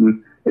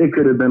shooting, it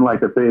could have been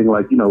like a thing,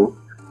 like, you know,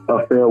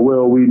 a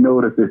farewell. We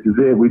know that this is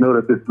it. We know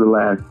that this is the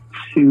last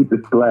shoot. This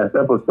is the last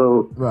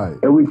episode. Right.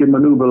 And we can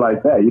maneuver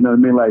like that. You know what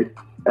I mean? Like,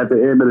 at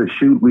the end of the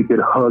shoot, we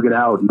could hug it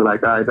out and be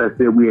like, all right, that's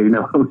it. We ain't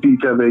never going to see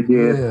each other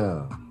again.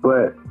 Yeah.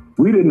 But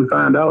we didn't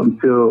find out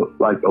until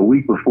like a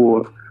week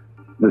before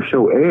the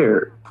show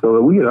aired.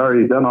 So we had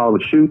already done all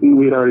the shooting.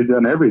 We had already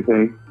done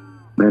everything.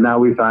 And now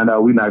we find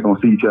out we're not going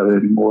to see each other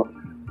anymore.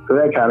 So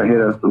that kind of hit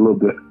us a little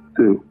bit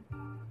too.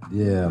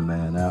 Yeah,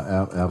 man.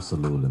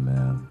 Absolutely,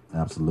 man.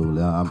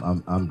 Absolutely.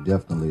 I'm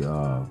definitely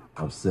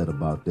upset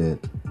about that.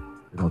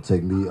 It's gonna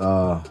take me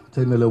a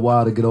little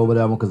while to get over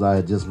that one, because I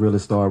had just really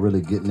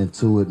started getting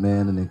into it,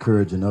 man, and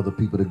encouraging other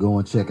people to go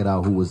and check it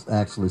out who was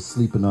actually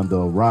sleeping under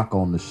a rock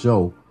on the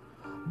show.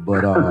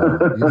 But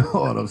you know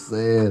what I'm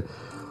saying.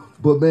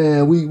 But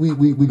man, we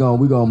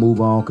gonna move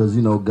on, because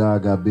you know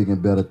God got big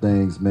and better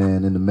things,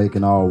 man, in the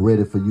making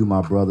already for you,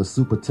 my brother.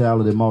 Super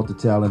talented,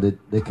 multi-talented.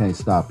 They can't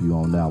stop you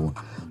on that one.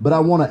 But I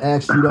want to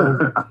ask you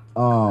though,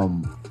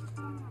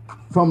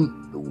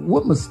 from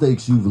what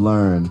mistakes you've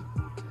learned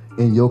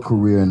in your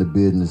career in the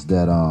business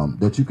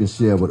that you can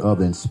share with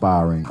other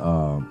inspiring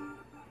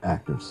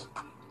actors.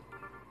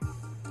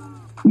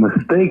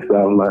 Mistakes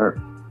I've learned.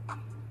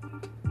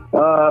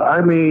 I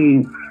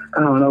mean, I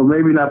don't know,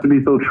 maybe not to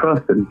be so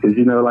trusting, because,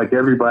 you know, like,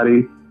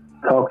 everybody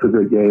talks a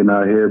good game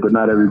out here, but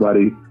not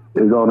everybody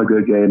is on a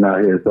good game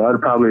out here. So I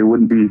probably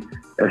wouldn't be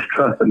as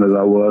trusting as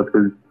I was,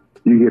 because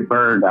you get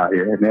burned out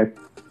here. And that's,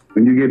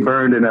 when you get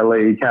burned in LA,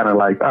 you kind of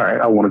like, all right,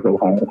 I want to go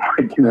home.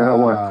 Like, you know, I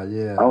want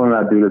to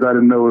not do this. I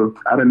didn't know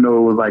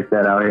it was like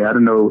that out here. I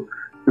didn't know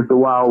it's the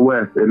Wild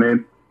West.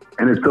 And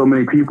there's so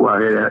many people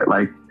out here that,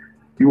 like,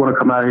 you want to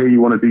come out here,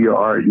 you want to do your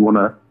art,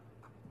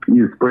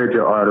 you spread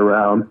your art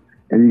around.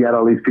 And you got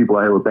all these people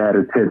out here with bad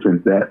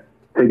intentions that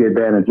take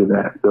advantage of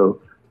that.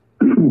 So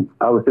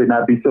I would say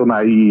not be so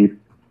naive,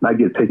 not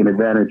get taken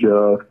advantage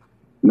of,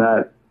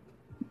 not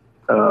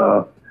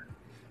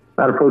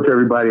not approach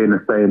everybody in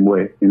the same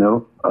way, you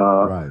know.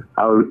 Right.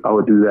 I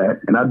would do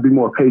that, and I'd be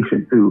more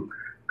patient too,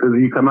 because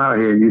you come out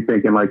here and you're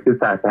thinking like this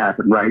has to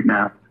happen right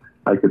now.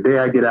 Like the day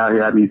I get out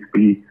here, I need to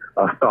be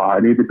a star. I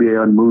need to be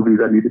on movies.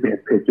 I need to be in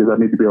pictures. I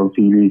need to be on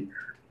TV.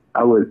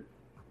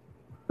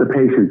 The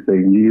patience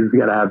thing. You just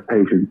gotta have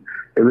patience.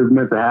 If it's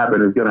meant to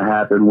happen, it's gonna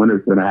happen. When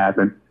it's gonna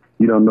happen,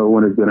 you don't know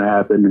when it's gonna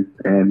happen.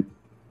 And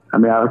I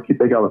mean, I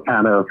think I was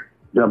kind of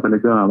jumping the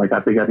gun. Like I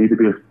think I need to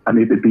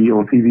be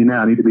on TV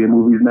now. I need to be in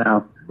movies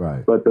now.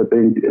 Right. But the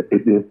thing, it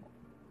just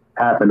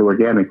happened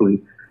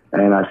organically,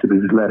 and I should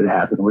have just let it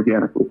happen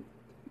organically.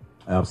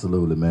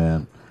 Absolutely,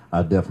 man.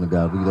 We definitely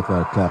got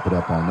to clap it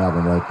up on that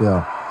one right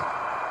there.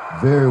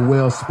 Very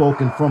well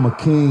spoken from a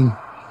king.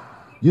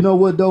 You know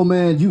what though,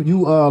 man?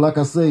 You like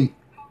I say,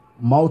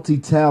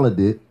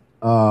 multi-talented.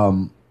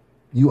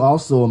 You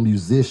also a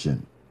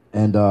musician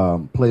and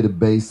play the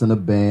bass in a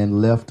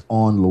band, Left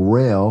on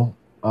Laurel.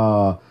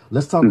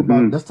 Let's talk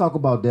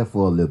about that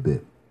for a little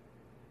bit.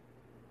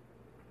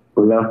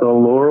 Left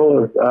on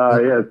Laurel,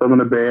 yeah, some of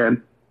the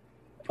band.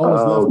 Oh,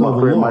 it's Left my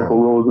friend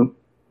Michael Rosen.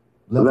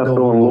 Left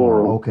on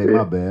Laurel. Okay, yeah.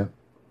 My bad.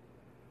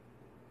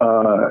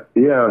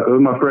 Yeah, it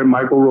was my friend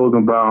Michael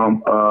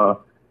Rosenbaum.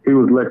 He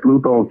was Lex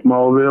Luthor on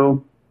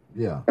Smallville.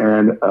 Yeah.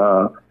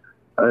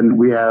 And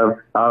we have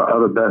our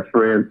other best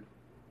friends,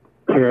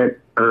 Kent,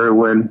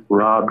 Irwin,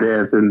 Rob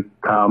Danson,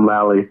 Tom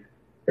Lally,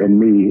 and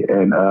me.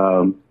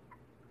 And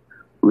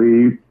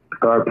we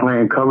started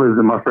playing covers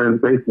in my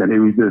friend's basement.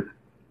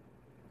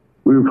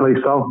 We would play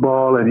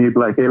softball, and he'd be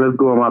like, "Hey, let's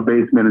go in my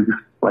basement and just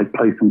like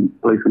play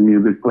some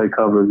music, play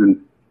covers." And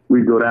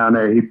we'd go down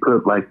there. He'd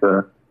put like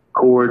the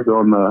chords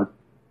on the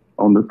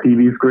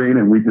TV screen,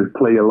 and we just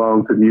play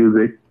along to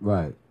music.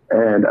 Right.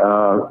 And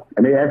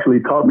they actually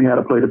taught me how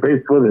to play the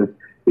bass for this.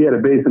 He had a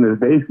bass in his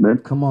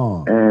basement. Come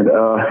on. And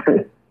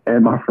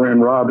and my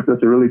friend Rob is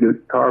such a really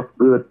good guitar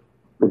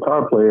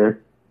player.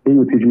 He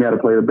would teach me how to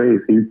play the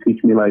bass. He would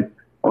teach me like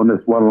on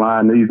this one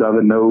line, these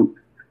other notes,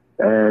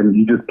 and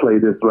you just play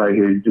this right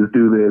here. You just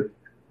do this,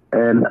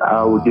 and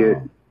I would get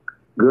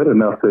good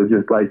enough to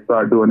just like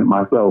start doing it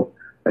myself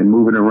and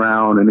moving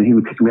around. And then he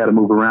would teach me how to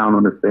move around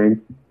on this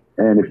thing.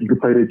 And if you could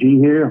play the G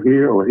here,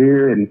 here, or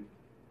here, and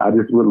I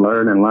just would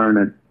learn, and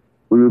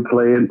we would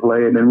play, and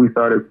then we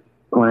started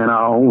playing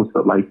our own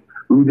stuff. Like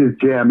we would just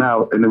jam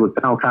out, and it would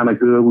sound kind of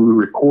good. We would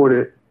record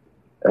it,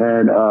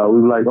 and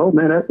we were like, "Oh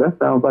man, that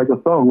sounds like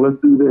a song. Let's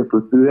do this,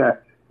 let's do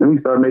that." Then we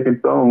started making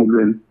songs,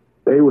 and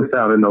they were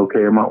sounding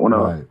okay. One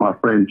of my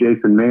friend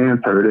Jason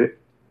Mans heard it,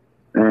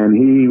 and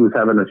he was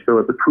having a show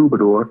at the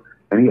Troubadour,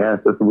 and he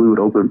asked us if we would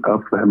open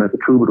up for him at the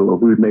Troubadour.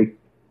 We would make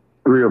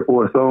 3 or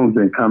 4 songs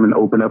and come and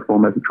open up for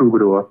him at the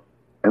Troubadour.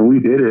 And we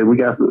did it. We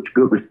got such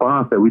good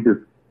response that we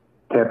just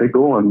kept it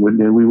going.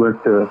 Then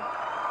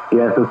he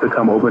asked us to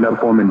come open up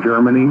for him in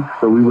Germany.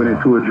 So we went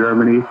into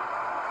Germany.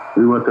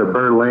 We went to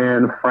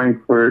Berlin,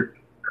 Frankfurt,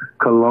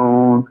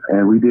 Cologne,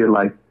 and we did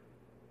like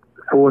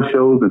 4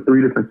 shows in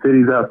 3 different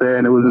cities out there,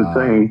 and it was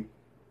insane.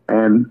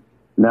 And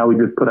now we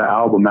just put an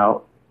album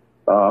out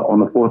on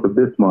the 4th of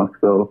this month.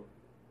 So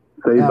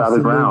Saved by the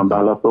Ground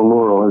by Left on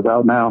Laurel is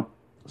out now.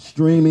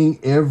 Streaming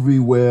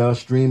everywhere,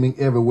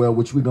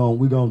 which we're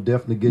gonna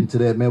definitely get into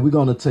that, man. We're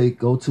gonna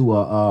go to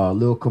a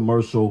little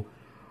commercial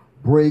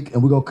break,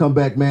 and we're gonna come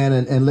back, man,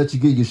 and let you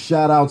get your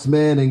shout outs,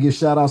 man, and give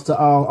shout outs to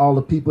all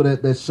the people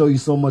that show you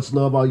so much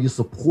love, all your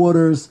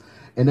supporters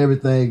and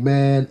everything,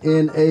 man.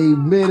 In a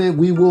minute,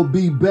 we will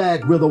be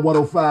back. Rhythm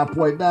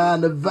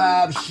 105.9, the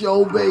Vibe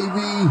Show,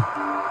 baby.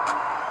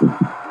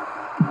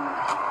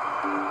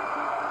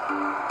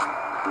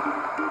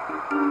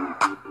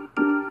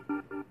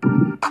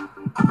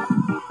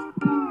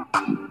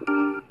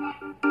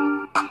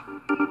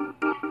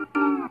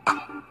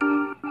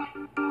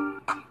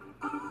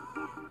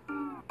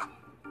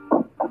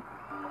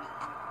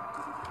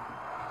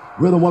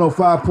 Rhythm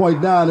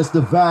 105.9, it's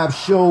the Vibe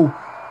Show.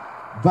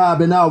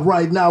 Vibing out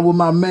right now with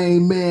my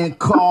main man,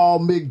 Carl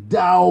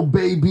McDowell,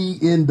 baby,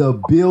 in the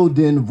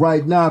building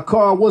right now.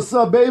 Carl, what's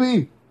up,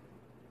 baby?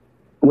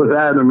 What's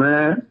happening,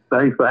 man?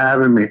 Thanks for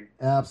having me.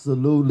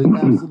 Absolutely.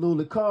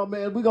 Carl,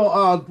 man, we're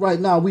gonna right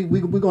now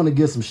we're gonna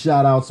get some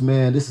shout outs,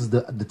 man. This is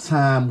the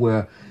time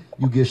where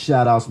you get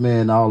shout outs,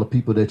 man, to all the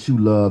people that you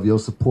love, your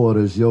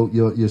supporters,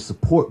 your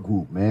support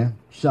group, man.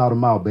 Shout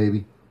them out,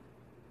 baby.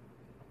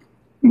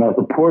 My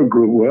support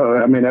group,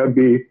 well, I mean, that would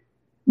be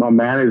my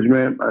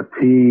management, my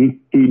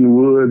Keaton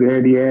Woods,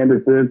 Andy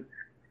Anderson,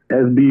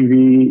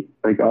 SBV,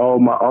 like all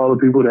the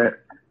people that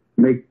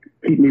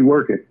keep me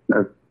working.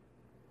 That's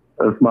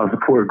my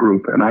support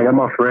group. And I got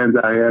my friends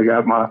out here. I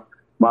got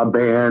my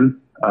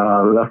band,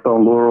 Left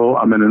on Laurel.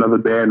 I'm in another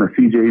band, the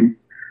CJ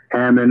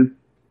Hammond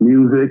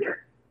Music.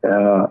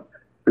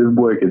 This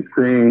boy can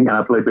sing.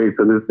 I play bass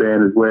for this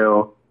band as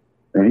well.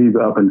 And he's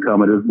up and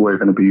coming. This boy's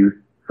going to be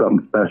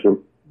something special.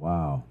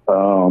 Wow.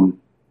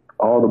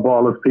 All the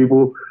Ballers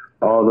people,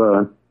 all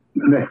the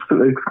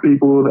Netflix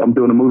people. I'm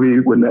doing a movie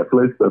with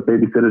Netflix,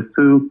 Babysitters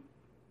 2,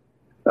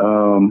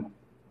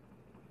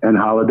 and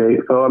Holiday.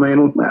 So, I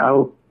mean,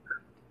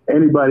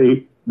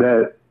 anybody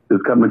that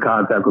is coming in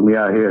contact with me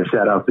out here,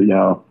 shout out to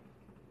y'all.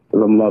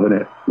 'cause I'm loving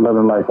it,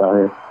 loving life out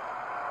here.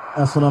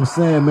 That's what I'm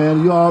saying,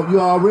 man. You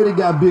already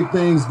got big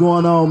things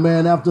going on,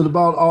 man. After the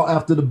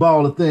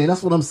baller thing.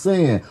 That's what I'm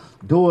saying.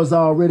 Doors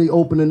already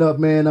opening up,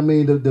 man. I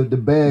mean, the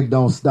bag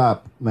don't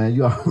stop, man.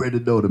 You already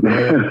know the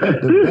bag.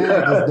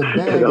 The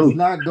bag is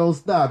not gonna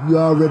stop. You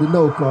already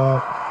know,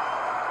 Carl.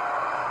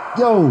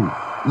 Yo,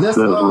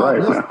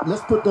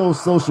 let's put those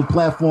social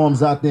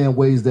platforms out there in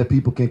ways that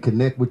people can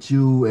connect with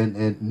you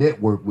and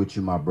network with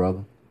you, my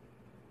brother.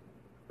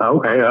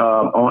 Okay,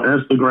 on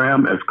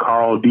Instagram, it's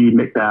Carl D.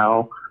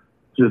 McDowell.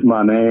 Just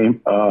my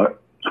name.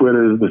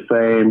 Twitter is the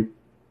same.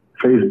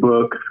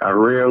 Facebook, I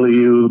rarely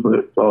use, but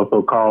it's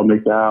also Carl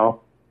McDowell.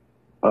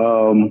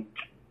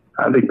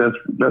 I think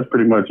that's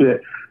pretty much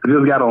it. I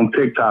just got on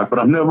TikTok, but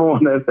I'm never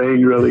on that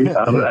thing really.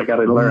 I got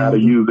to learn how to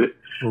use it.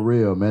 For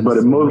real, man. But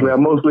I'm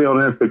mostly on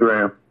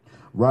Instagram.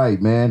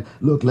 Right, man.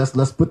 Look,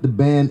 let's put the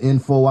band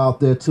info out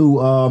there too,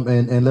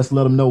 and let's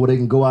let them know where they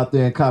can go out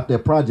there and cop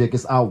that project.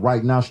 It's out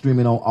right now,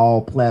 streaming on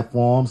all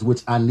platforms,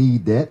 which I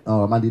need that.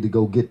 I need to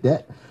go get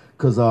that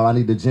because I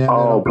need to jam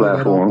all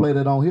platforms. Play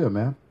that on here,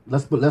 man.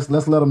 Let's let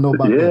them know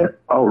about that. Yeah.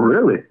 Oh,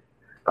 really?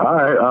 All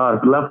right.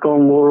 Left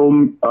on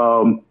Laurel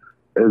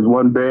is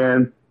one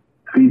band.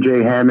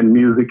 CJ Hammond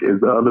Music is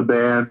the other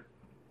band.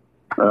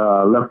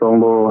 Left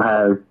on Laurel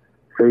has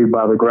Saved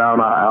by the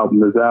Ground. Our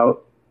album is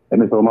out,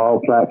 and it's on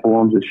all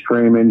platforms. It's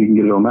streaming. You can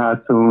get it on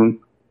iTunes.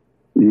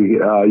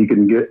 You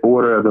can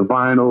order the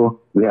vinyl.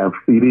 We have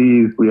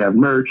CDs. We have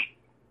merch.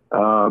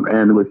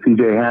 And with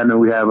CJ Hammond,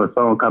 we have a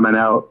song coming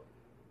out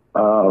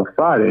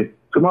Friday,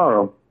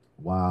 tomorrow.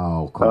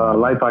 Wow. Cool.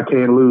 Life I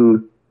Can't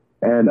Lose.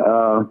 And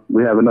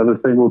we have another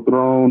single,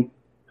 Throne.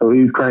 So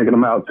he's cranking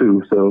them out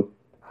too. So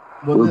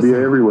we'll be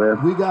everywhere.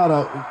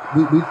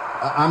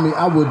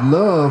 I would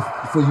love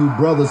for you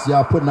brothers,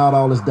 y'all putting out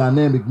all this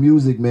dynamic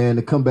music, man,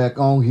 to come back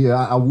on here.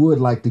 I would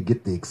like to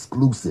get the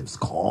exclusives,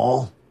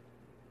 Carl.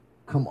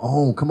 Come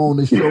on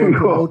this show and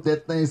promote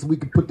that thing so we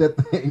can put that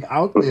thing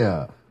out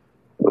there.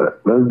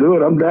 Let's do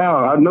it. I'm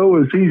down. I know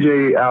when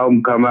CJ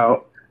album come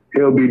out,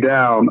 he'll be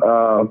down.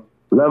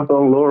 Left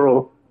on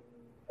Laurel.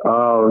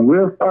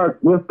 We'll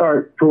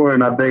start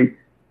touring, I think,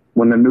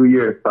 when the new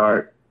year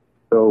starts.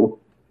 So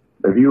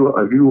if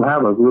you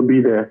have us, we'll be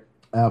there.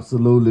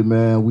 Absolutely,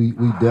 man. We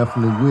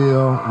definitely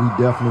will.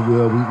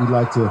 We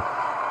like to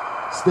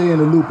stay in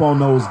the loop on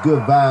those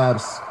good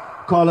vibes.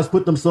 Carl, let's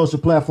put them social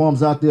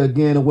platforms out there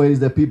again in ways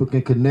that people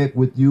can connect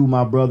with you,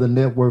 my brother,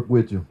 network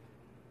with you.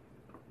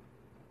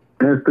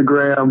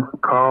 Instagram,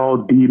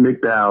 Carl D.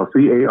 McDowell,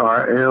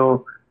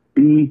 CarlDMcDowell.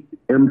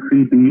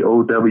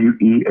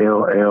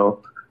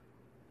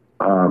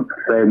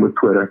 Same with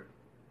Twitter.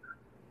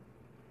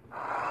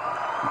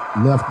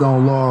 Left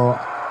on Laurel.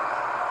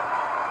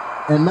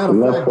 And matter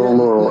of fact,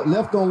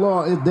 Left on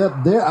Laurel is their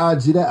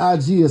IG. That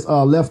IG is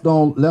Left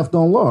on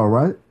Laurel,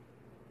 right?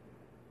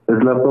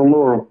 It's Left on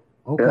Laurel.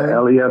 Okay.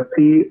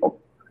 LEFT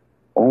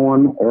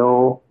on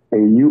LAUREL.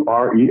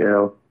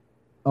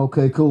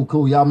 Okay,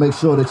 cool. Y'all make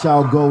sure that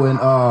y'all go and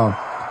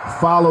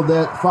follow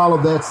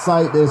that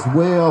site as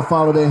well.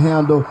 Follow their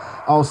handle.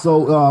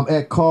 Also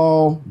at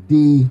Carl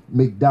D.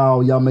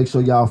 McDowell. Y'all make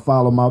sure y'all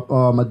follow my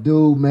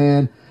dude,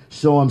 man.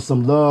 Show him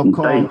some love,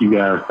 Carl. Thank you,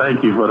 guys.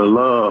 Thank you for the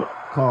love.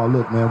 Carl,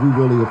 look, man, we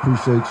really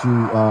appreciate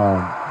you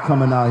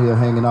coming out here,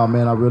 hanging out,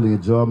 man. I really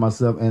enjoyed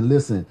myself. And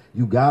listen,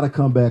 you got to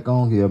come back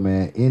on here,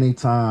 man.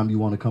 Anytime you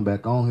want to come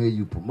back on here,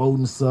 you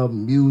promoting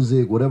something,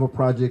 music, whatever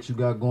projects you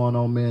got going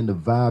on, man, the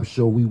Vibe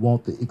Show, we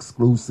want the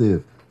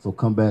exclusive. So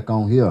come back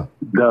on here.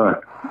 Done.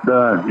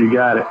 You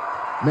got it.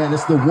 Man,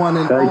 it's the one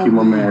and only. Thank you,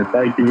 my man.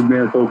 Thank you for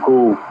being so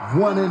cool.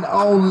 One and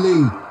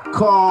only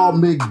Carl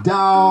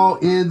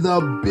McDowell in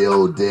the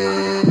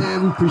building.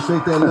 We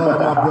appreciate that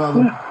love, my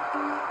brother.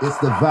 It's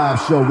the Vibe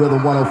Show, Rhythm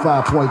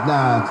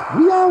 105.9.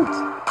 We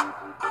out.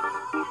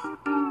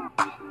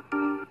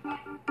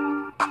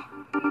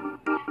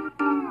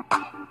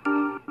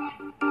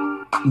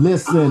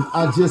 Listen,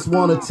 I just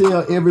want to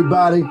tell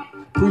everybody,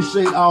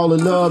 appreciate all the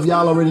love.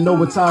 Y'all already know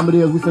what time it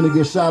is. We finna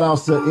get shout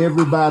outs to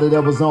everybody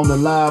that was on the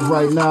live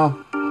right now.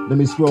 Let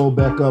me scroll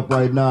back up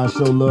right now and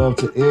show love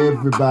to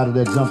everybody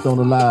that jumped on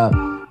the live.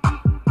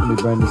 Let me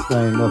bring this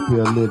thing up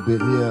here a little bit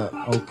here.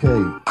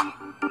 Okay.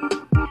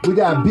 We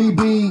got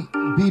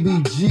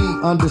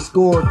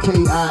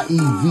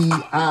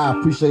BBG_KIEVI.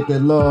 Appreciate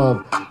that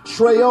love.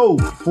 Trey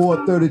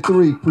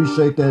 433.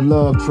 Appreciate that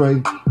love,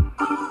 Trey.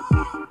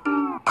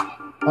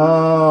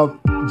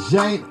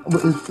 Jane,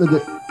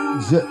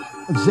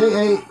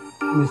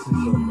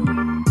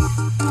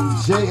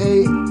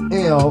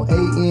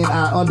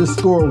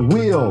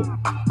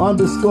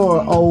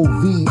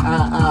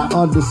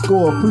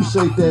 JALANI_Will_OVII_.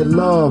 Appreciate that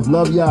love.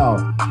 Love y'all.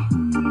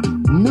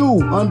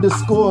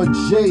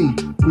 New_J.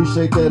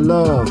 Appreciate that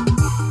love.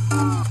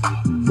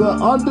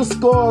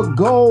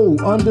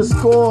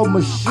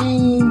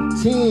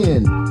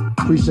 The_Go_Machine10.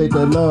 Appreciate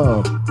that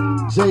love.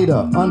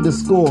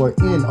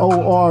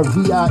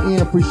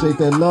 Jada_NORVIN. Appreciate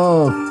that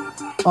love.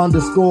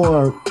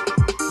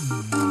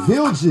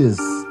 _Vilges.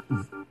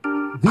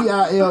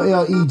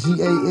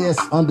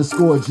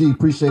 VILLEGAS_G.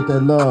 Appreciate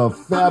that love.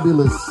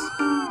 Fabulous.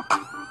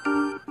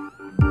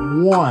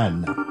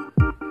 1.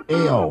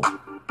 L.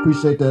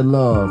 Appreciate that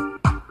love.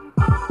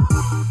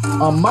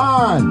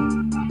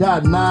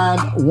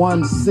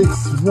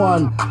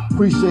 Amon.9161.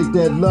 Appreciate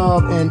that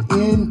love. And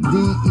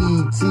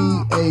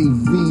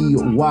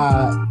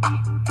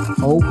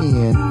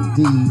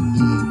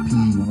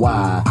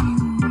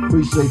NDETAVYONDEPY.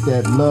 Appreciate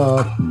that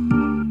love.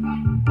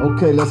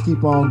 Okay, let's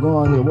keep on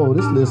going here. Whoa,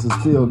 this list is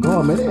still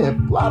going, man. There are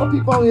a lot of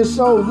people on here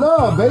show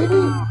love,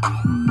 baby.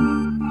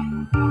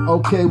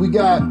 Okay, we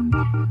got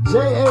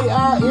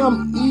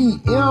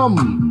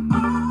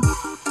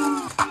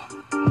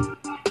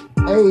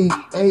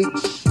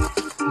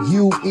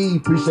JAIMEAHUE.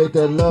 Appreciate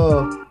that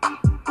love.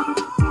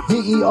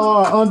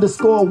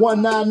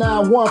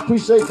 DER_1991.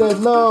 Appreciate that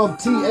love.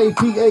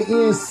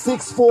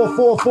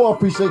 TAPAN6444.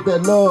 Appreciate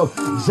that love.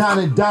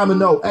 Johnny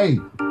Domino. Hey,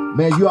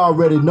 man, you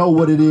already know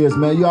what it is,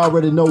 man. You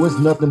already know it's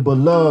nothing but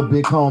love,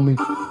 big homie.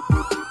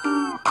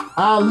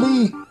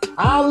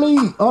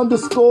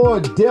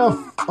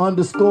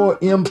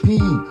 Ali_Def_MP.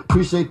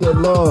 Appreciate that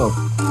love.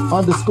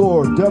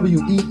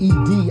 _WEEDIE.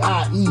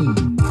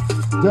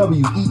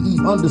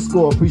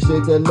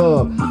 Appreciate that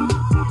love.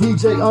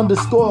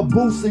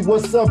 DJ_Boosie.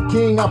 What's up,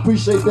 King? I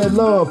appreciate that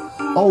love.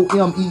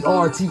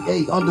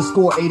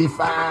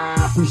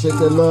 OMERTA_85. Appreciate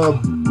that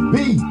love.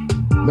 B.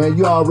 Man,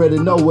 you already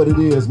know what it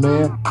is,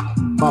 man.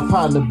 My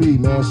partner B,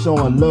 man,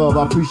 showing love.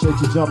 I appreciate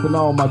you jumping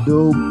on, my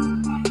dude.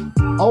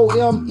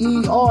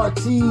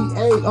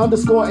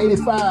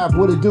 OMERTA_85.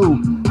 What it do?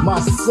 My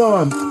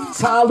son,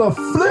 Tyler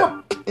Flip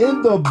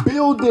in the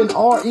building.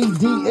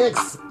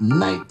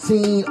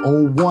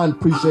 REDX1901.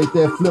 Appreciate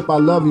that, Flip. I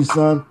love you,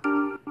 son.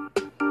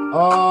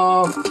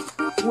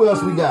 Who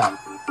else we got?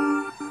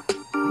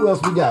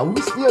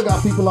 We still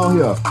got people on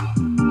here.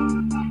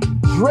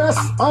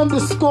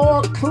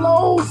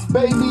 Dress_clothes,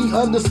 baby,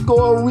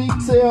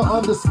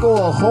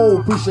 _retail_whole.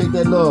 Appreciate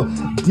that love.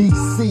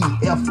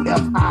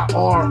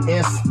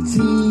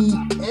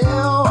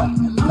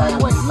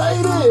 DCFFIRSTL. Wait,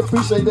 lady.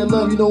 Appreciate that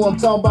love. You know what I'm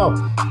talking about.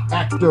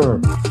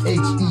 Actor,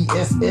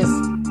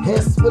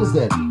 HESS. What is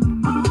that?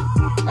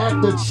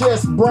 Actor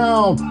Chess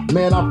Brown.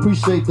 Man, I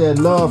appreciate that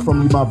love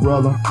from you, my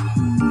brother.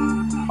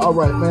 All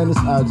right, man, this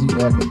IG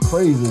acting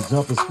crazy,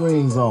 jumping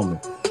screens on me.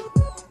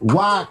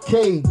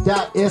 YK.SAGE.lock.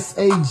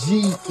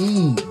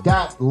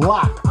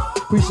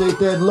 Appreciate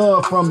that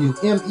love from you.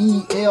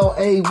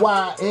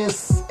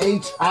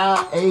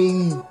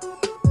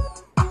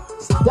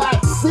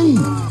 MELAYSHIA.C.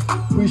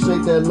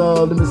 Appreciate that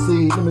love. Let me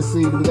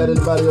see. We got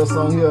anybody else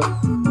on here?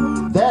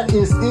 That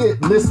is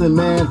it. Listen,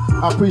 man,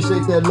 I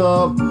appreciate that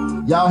love.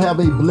 Y'all have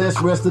a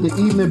blessed rest of the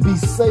evening. Be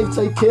safe.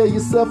 Take care of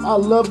yourself. I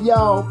love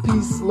y'all.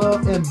 Peace,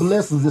 love, and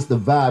blessings. It's the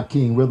Vibe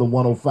King, Rhythm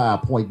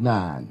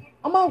 105.9.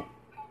 I'm out.